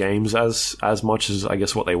focused on games as much as I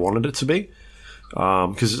guess what they wanted it to be,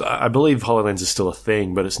 because I believe HoloLens is still a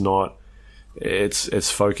thing, but it's not.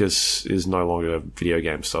 Its focus is no longer video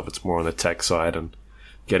game stuff. It's more on the tech side and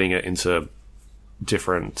getting it into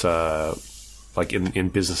different like in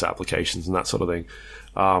business applications and that sort of thing.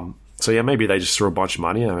 So yeah, maybe they just threw a bunch of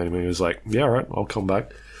money. I mean, he was like, "Yeah, all right, I'll come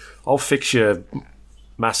back. I'll fix your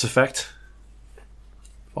Mass Effect.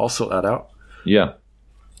 I'll sort that out." Yeah.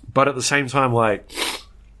 But at the same time, like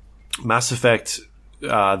Mass Effect,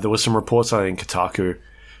 there was some reports I think Kotaku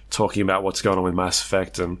talking about what's going on with Mass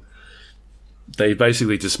Effect, and they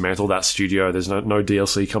basically dismantled that studio. There's no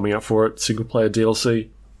DLC coming up for it, single player DLC.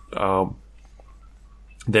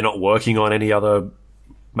 They're not working on any other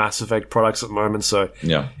Mass Effect products at the moment, so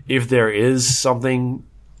if there is something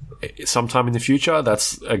sometime in the future,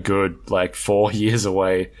 that's a good like 4 years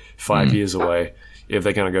away, 5 years away, if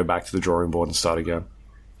they're going to go back to the drawing board and start again.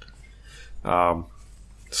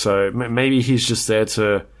 So maybe he's just there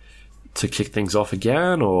to kick things off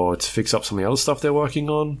again, or to fix up some of the other stuff they're working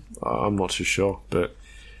on. I'm not too sure, but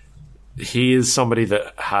he is somebody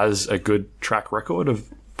that has a good track record of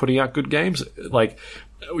putting out good games. Like,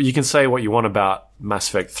 you can say what you want about Mass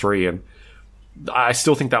Effect 3, and I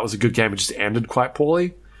still think that was a good game. It just ended quite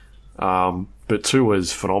poorly. But 2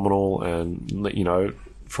 was phenomenal, and, you know,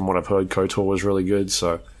 from what I've heard, KOTOR was really good.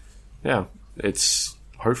 So, yeah,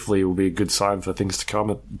 hopefully it will be a good sign for things to come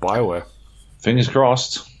at BioWare. Fingers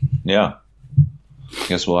crossed. Yeah.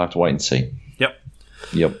 Guess we'll have to wait and see.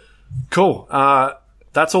 Yep. Cool.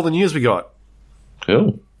 That's all the news we got.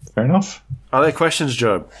 Cool. Fair enough. Are there questions,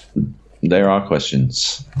 Joab? There are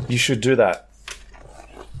questions. You should do that.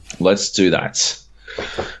 Let's do that.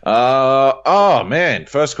 Oh, man.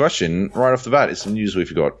 First question right off the bat is some news we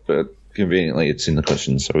forgot, but conveniently it's in the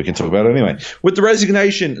questions, so we can talk about it anyway.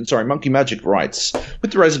 Monkey Magic writes,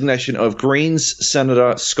 with the resignation of Greens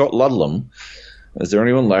Senator Scott Ludlam, is there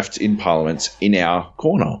anyone left in Parliament in our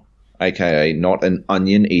corner, aka not an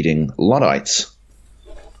onion-eating Luddite?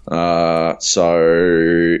 So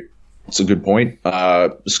it's a good point.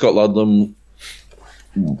 Scott Ludlam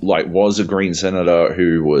was a Green senator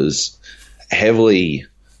who was heavily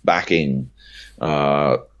backing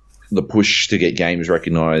the push to get games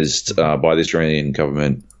recognised by the Australian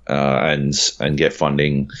government and get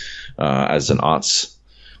funding as an arts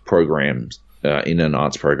program in an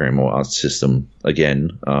arts program or arts system again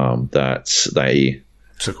that they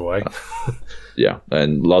took away. Yeah,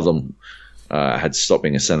 and Ludlam had stopped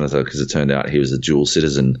being a senator because it turned out he was a dual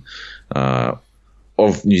citizen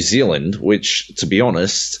of New Zealand, which, to be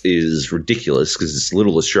honest, is ridiculous because it's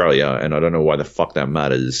little Australia, and I don't know why the fuck that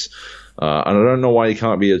matters. And I don't know why he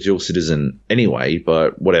can't be a dual citizen anyway,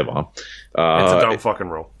 but whatever. It's a dumb fucking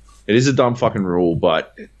rule. It is a dumb fucking rule,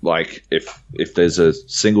 but like if there's a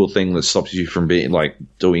single thing that stops you from being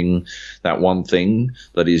doing that one thing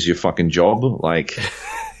that is your fucking job, I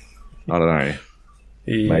don't know.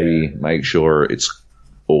 Yeah. Maybe make sure it's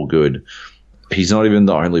all good. He's not even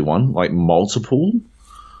the only one. Multiple.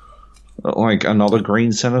 Another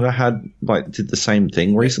Green senator did the same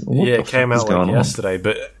thing recently. What it came out yesterday.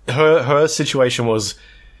 But her situation was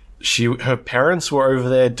her parents were over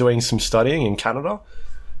there doing some studying in Canada,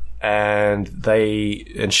 and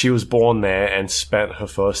she was born there and spent her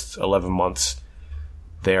first 11 months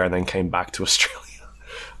there, and then came back to Australia.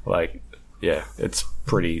 It's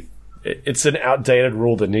pretty. It's an outdated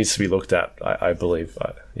rule that needs to be looked at. I believe.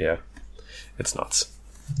 It's nuts.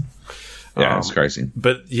 Yeah, it's crazy.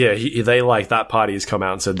 But yeah, that party has come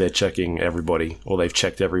out and said they're checking everybody, or they've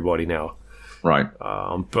checked everybody now. Right.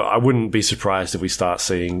 But I wouldn't be surprised if we start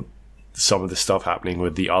seeing some of this stuff happening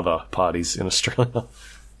with the other parties in Australia.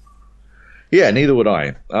 Yeah, neither would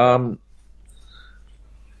I.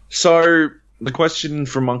 So the question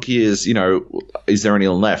from Monkey is, is there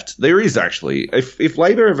anyone left? There is actually. If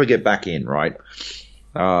Labor ever get back in, right?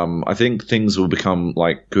 I think things will become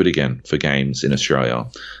good again for games in Australia.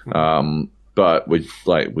 But we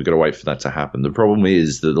got to wait for that to happen. The problem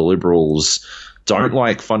is that the Liberals don't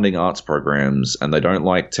like funding arts programs, and they don't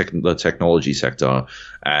like the technology sector.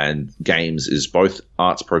 And games is both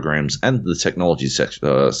arts programs and the technology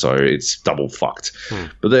sector, so it's double fucked.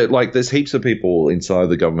 But there's heaps of people inside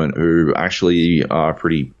the government who actually are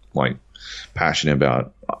pretty passionate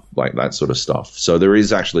about that sort of stuff. So there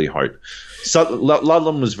is actually hope. So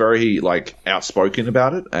Ludlam was very outspoken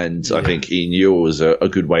about it, and I think he knew it was a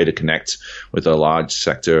good way to connect with a large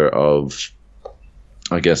sector of,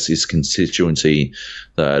 I guess, his constituency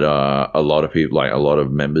that a lot of people, a lot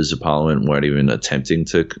of members of Parliament, weren't even attempting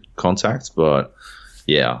to contact. But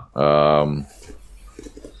yeah,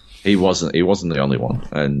 he wasn't the only one,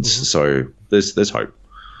 and so there's hope.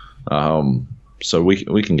 So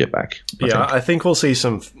we can get back. I think we'll see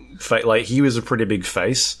some. He was a pretty big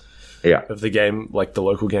face. Yeah. Of the game, the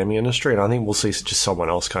local gaming industry, and I think we'll see just someone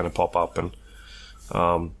else kind of pop up, and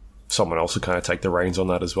someone else will kind of take the reins on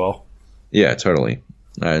that as well. Yeah, totally.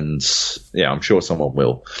 And yeah, I'm sure someone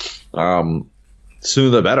will. Sooner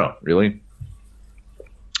the better, really.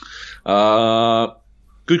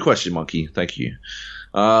 Good question, Monkey. Thank you.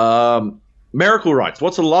 Miracle writes,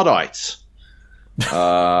 what's a Luddite? It's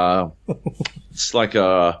a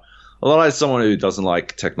Luddite is someone who doesn't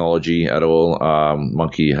like technology at all.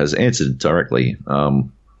 Monkey has answered directly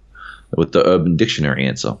with the Urban Dictionary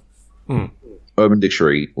answer. Urban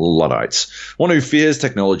Dictionary, Luddites. One who fears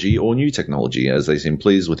technology or new technology, as they seem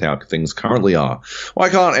pleased with how things currently are. Why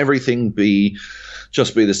can't everything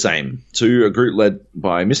just be the same? To a group led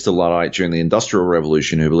by Mr. Luddite during the Industrial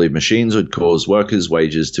Revolution, who believed machines would cause workers'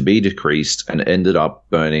 wages to be decreased, and ended up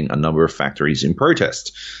burning a number of factories in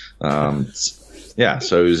protest. Yeah,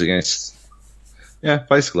 so he was against,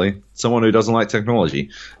 basically, someone who doesn't like technology.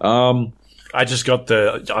 I just got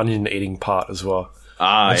the onion eating part as well.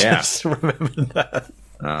 I just remembered that.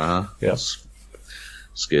 Yeah.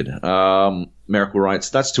 It's good. Miracle writes,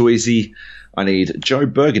 that's too easy. I need Joe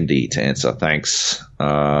Burgundy to answer. Thanks.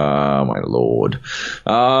 My lord.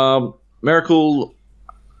 Miracle,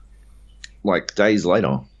 days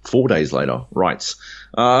later, 4 days later. Right.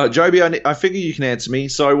 Joby, I figure you can answer me.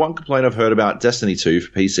 So one complaint I've heard about Destiny 2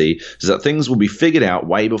 for PC is that things will be figured out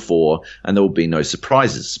way before and there will be no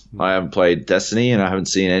surprises. I haven't played Destiny and I haven't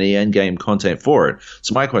seen any endgame content for it.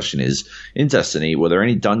 So my question is, in Destiny, were there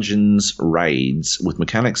any dungeons, raids with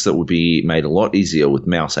mechanics that would be made a lot easier with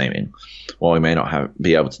mouse aiming? While we may not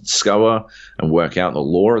be able to discover and work out the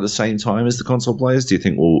lore at the same time as the console players, do you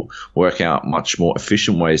think we'll work out much more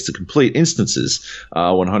efficient ways to complete instances?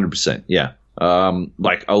 100%, yeah.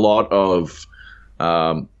 Like a lot of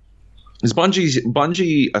is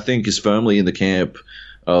Bungie, I think, is firmly in the camp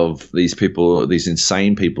of these people, these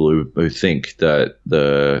insane people who think that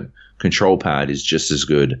the control pad is just as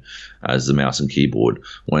good as the mouse and keyboard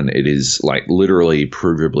when it is like literally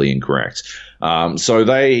provably incorrect. So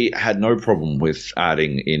they had no problem with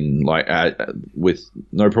adding in with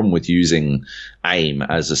no problem with using aim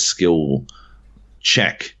as a skill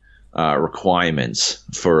check requirements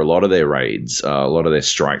for a lot of their raids, a lot of their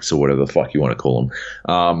strikes, or whatever the fuck you want to call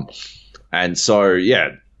them. And so,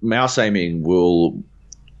 yeah, mouse aiming will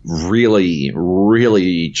really,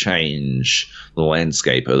 really change the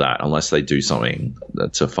landscape of that unless they do something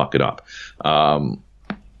to fuck it up.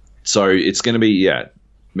 So it's going to be, yeah,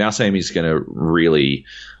 mouse aiming is going to really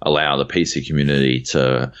allow the PC community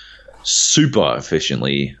to super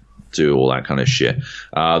efficiently do all that kind of shit.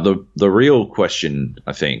 The real question,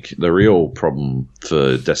 I think, the real problem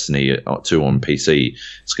for Destiny 2 on PC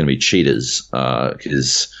is going to be cheaters,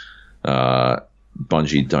 because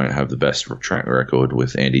Bungie don't have the best track record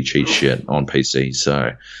with anti-cheat shit on PC.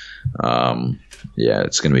 So, yeah,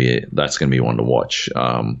 that's going to be one to watch.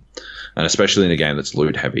 And especially in a game that's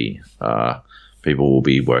loot heavy, people will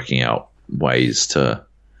be working out ways to.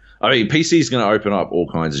 I mean, PC is going to open up all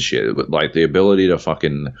kinds of shit, but like the ability to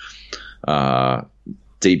fucking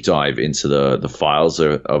deep dive into the files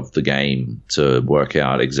of the game to work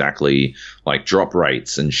out exactly like drop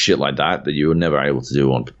rates and shit like that you were never able to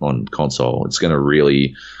do on console. It's going to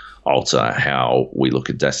really alter how we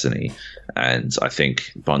look at Destiny, and I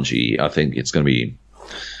think it's going to be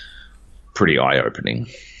pretty eye-opening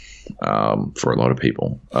for a lot of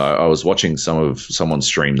people. I was watching someone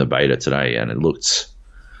stream the beta today, and it looked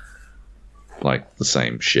like the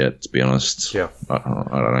same shit, to be honest. Yeah. I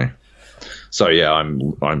don't know. So yeah,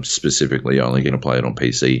 I'm specifically only going to play it on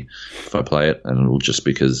PC if I play it, and it'll just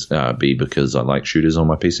because I like shooters on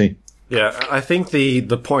my PC. Yeah, I think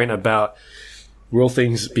the point about will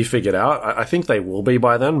things be figured out, I think they will be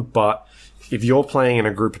by then, but if you're playing in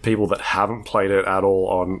a group of people that haven't played it at all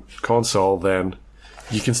on console, then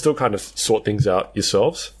you can still kind of sort things out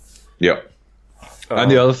yourselves. Yeah.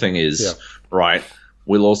 And the other thing is, right,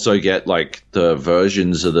 we'll also get like the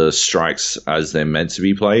versions of the strikes as they're meant to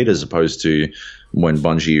be played, as opposed to when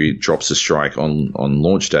Bungie drops a strike on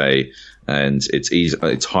launch day and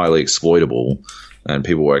it's highly exploitable and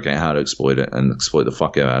people work out how to exploit it and exploit the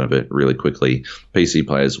fuck out of it really quickly. PC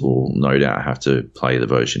players will no doubt have to play the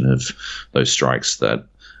version of those strikes that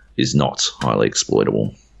is not highly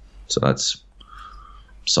exploitable. So that's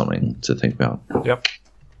something to think about. Yep.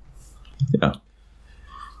 Yeah.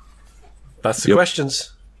 That's the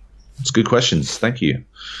questions. It's good questions. Thank you.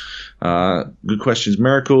 Good questions.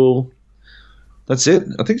 Miracle. That's it.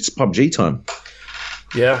 I think it's PUBG time.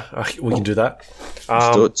 Yeah, we can do that.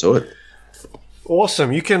 Let's do it.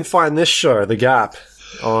 Awesome. You can find this show, The Gap,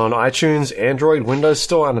 on iTunes, Android, Windows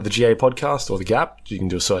Store, under the GA Podcast or The Gap. You can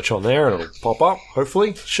do a search on there and it'll pop up.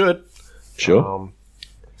 Hopefully. Should. Sure.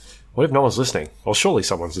 What if no one's listening? Well, surely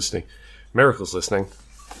someone's listening. Miracle's listening.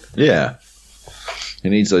 Yeah. He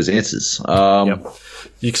needs those answers. Search for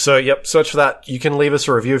that. You can leave us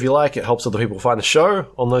a review if you like. It helps other people find the show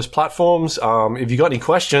on those platforms. If you got any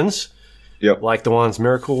questions, like the ones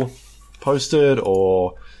Miracle posted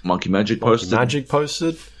or Monkey Magic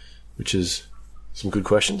posted, which is some good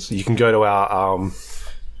questions, you can go to our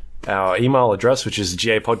email address, which is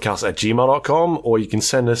gapodcast@gmail.com, or you can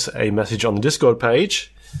send us a message on the Discord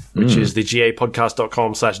page, which is the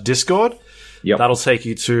gapodcast.com/Discord. Yep. That'll take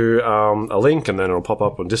you to a link, and then it'll pop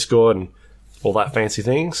up on Discord and all that fancy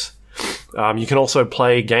things. You can also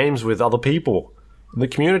play games with other people in the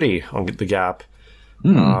community on The Gap.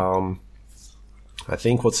 I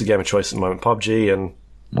think, what's the game of choice at the moment? PUBG and...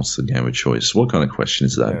 What's the game of choice? What kind of question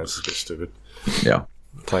is that? Yeah, it's a bit stupid. Yeah.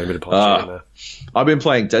 Playing a bit of PUBG in there. I've been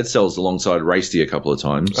playing Dead Cells alongside Rasty a couple of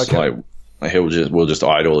times. Okay. Like, we'll just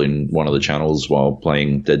idle in one of the channels while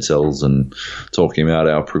playing Dead Cells and talking about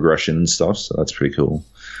our progression and stuff. So that's pretty cool.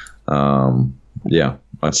 Yeah,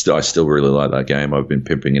 I still really like that game. I've been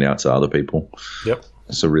pimping it out to other people. Yep,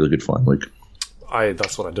 it's a really good fun, Luke.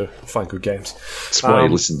 That's what I do. I find good games. That's why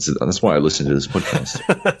That's why I listen to this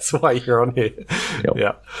podcast. That's why you're on here.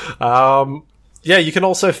 Yep. Yeah. You can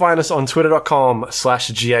also find us on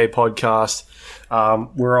twitter.com/GA podcast.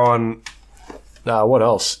 We're on, what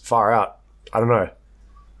else? Far out. I don't know.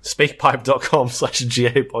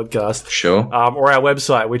 Speakpipe.com/GA podcast. Sure. Or our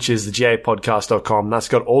website, which is thegapodcast.com. That's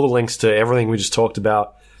got all the links to everything we just talked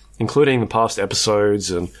about, including the past episodes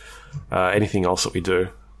and anything else that we do.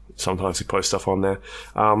 Sometimes we post stuff on there.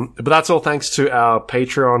 But that's all thanks to our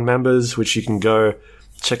Patreon members, which you can go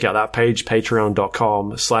check out that page,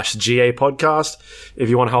 patreon.com/GA podcast. If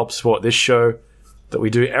you want to help support this show that we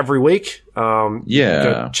do every week,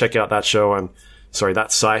 go check out that show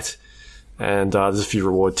that site. And there's a few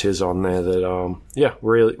reward tiers on there that,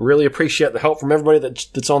 really, really appreciate the help from everybody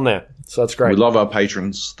that's on there. So that's great. We love our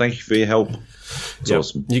patrons. Thank you for your help. It's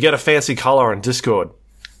awesome. You get a fancy color on Discord.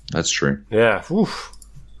 That's true. Yeah. Oof.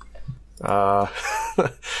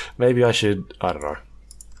 Maybe I should. I don't know.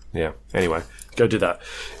 Yeah. Anyway, go do that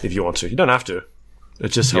if you want to. You don't have to. It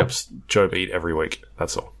just helps Joab eat every week.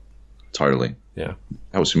 That's all. Totally. Yeah.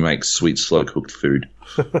 Helps me make sweet, slow cooked food.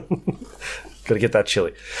 Got to get that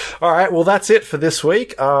chili. All right. Well, that's it for this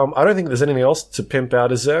week. I don't think there's anything else to pimp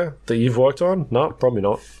out, is there, that you've worked on? No, probably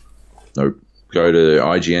not. Nope. Go to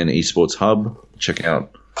IGN Esports Hub. Check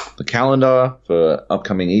out the calendar for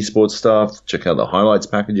upcoming esports stuff. Check out the highlights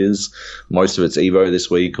packages. Most of it's Evo this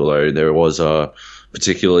week, although there was a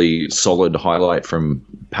particularly solid highlight from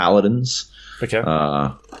Paladins. Okay.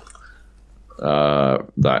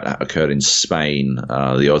 That occurred in Spain.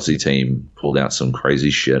 The Aussie team pulled out some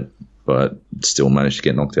crazy shit, but still managed to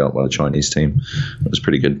get knocked out by the Chinese team. It was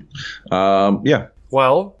pretty good. Yeah.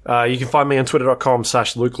 Well, you can find me on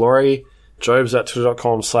twitter.com/Luke Lawrie. Job's at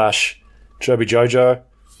twitter.com/JobyJojo.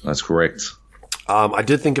 That's correct. I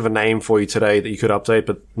did think of a name for you today that you could update,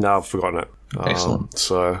 but now I've forgotten it. Excellent.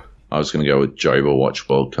 So I was going to go with Joab Watch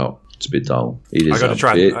World Cup. It's a bit dull. It is. I got to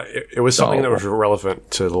try. It was something dull. that was relevant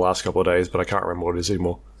to the last couple of days, but I can't remember what it is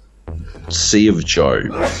anymore. Sea of Job.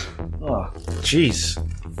 Oh, jeez.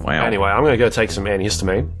 Wow. Anyway, I'm going to go take some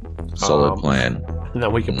antihistamine. Solid plan. And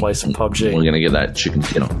then we can play some PUBG. We're going to get that chicken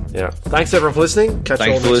dinner. Yeah. Thanks everyone for listening. Catch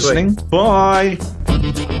you all Thanks for next listening. week. Bye.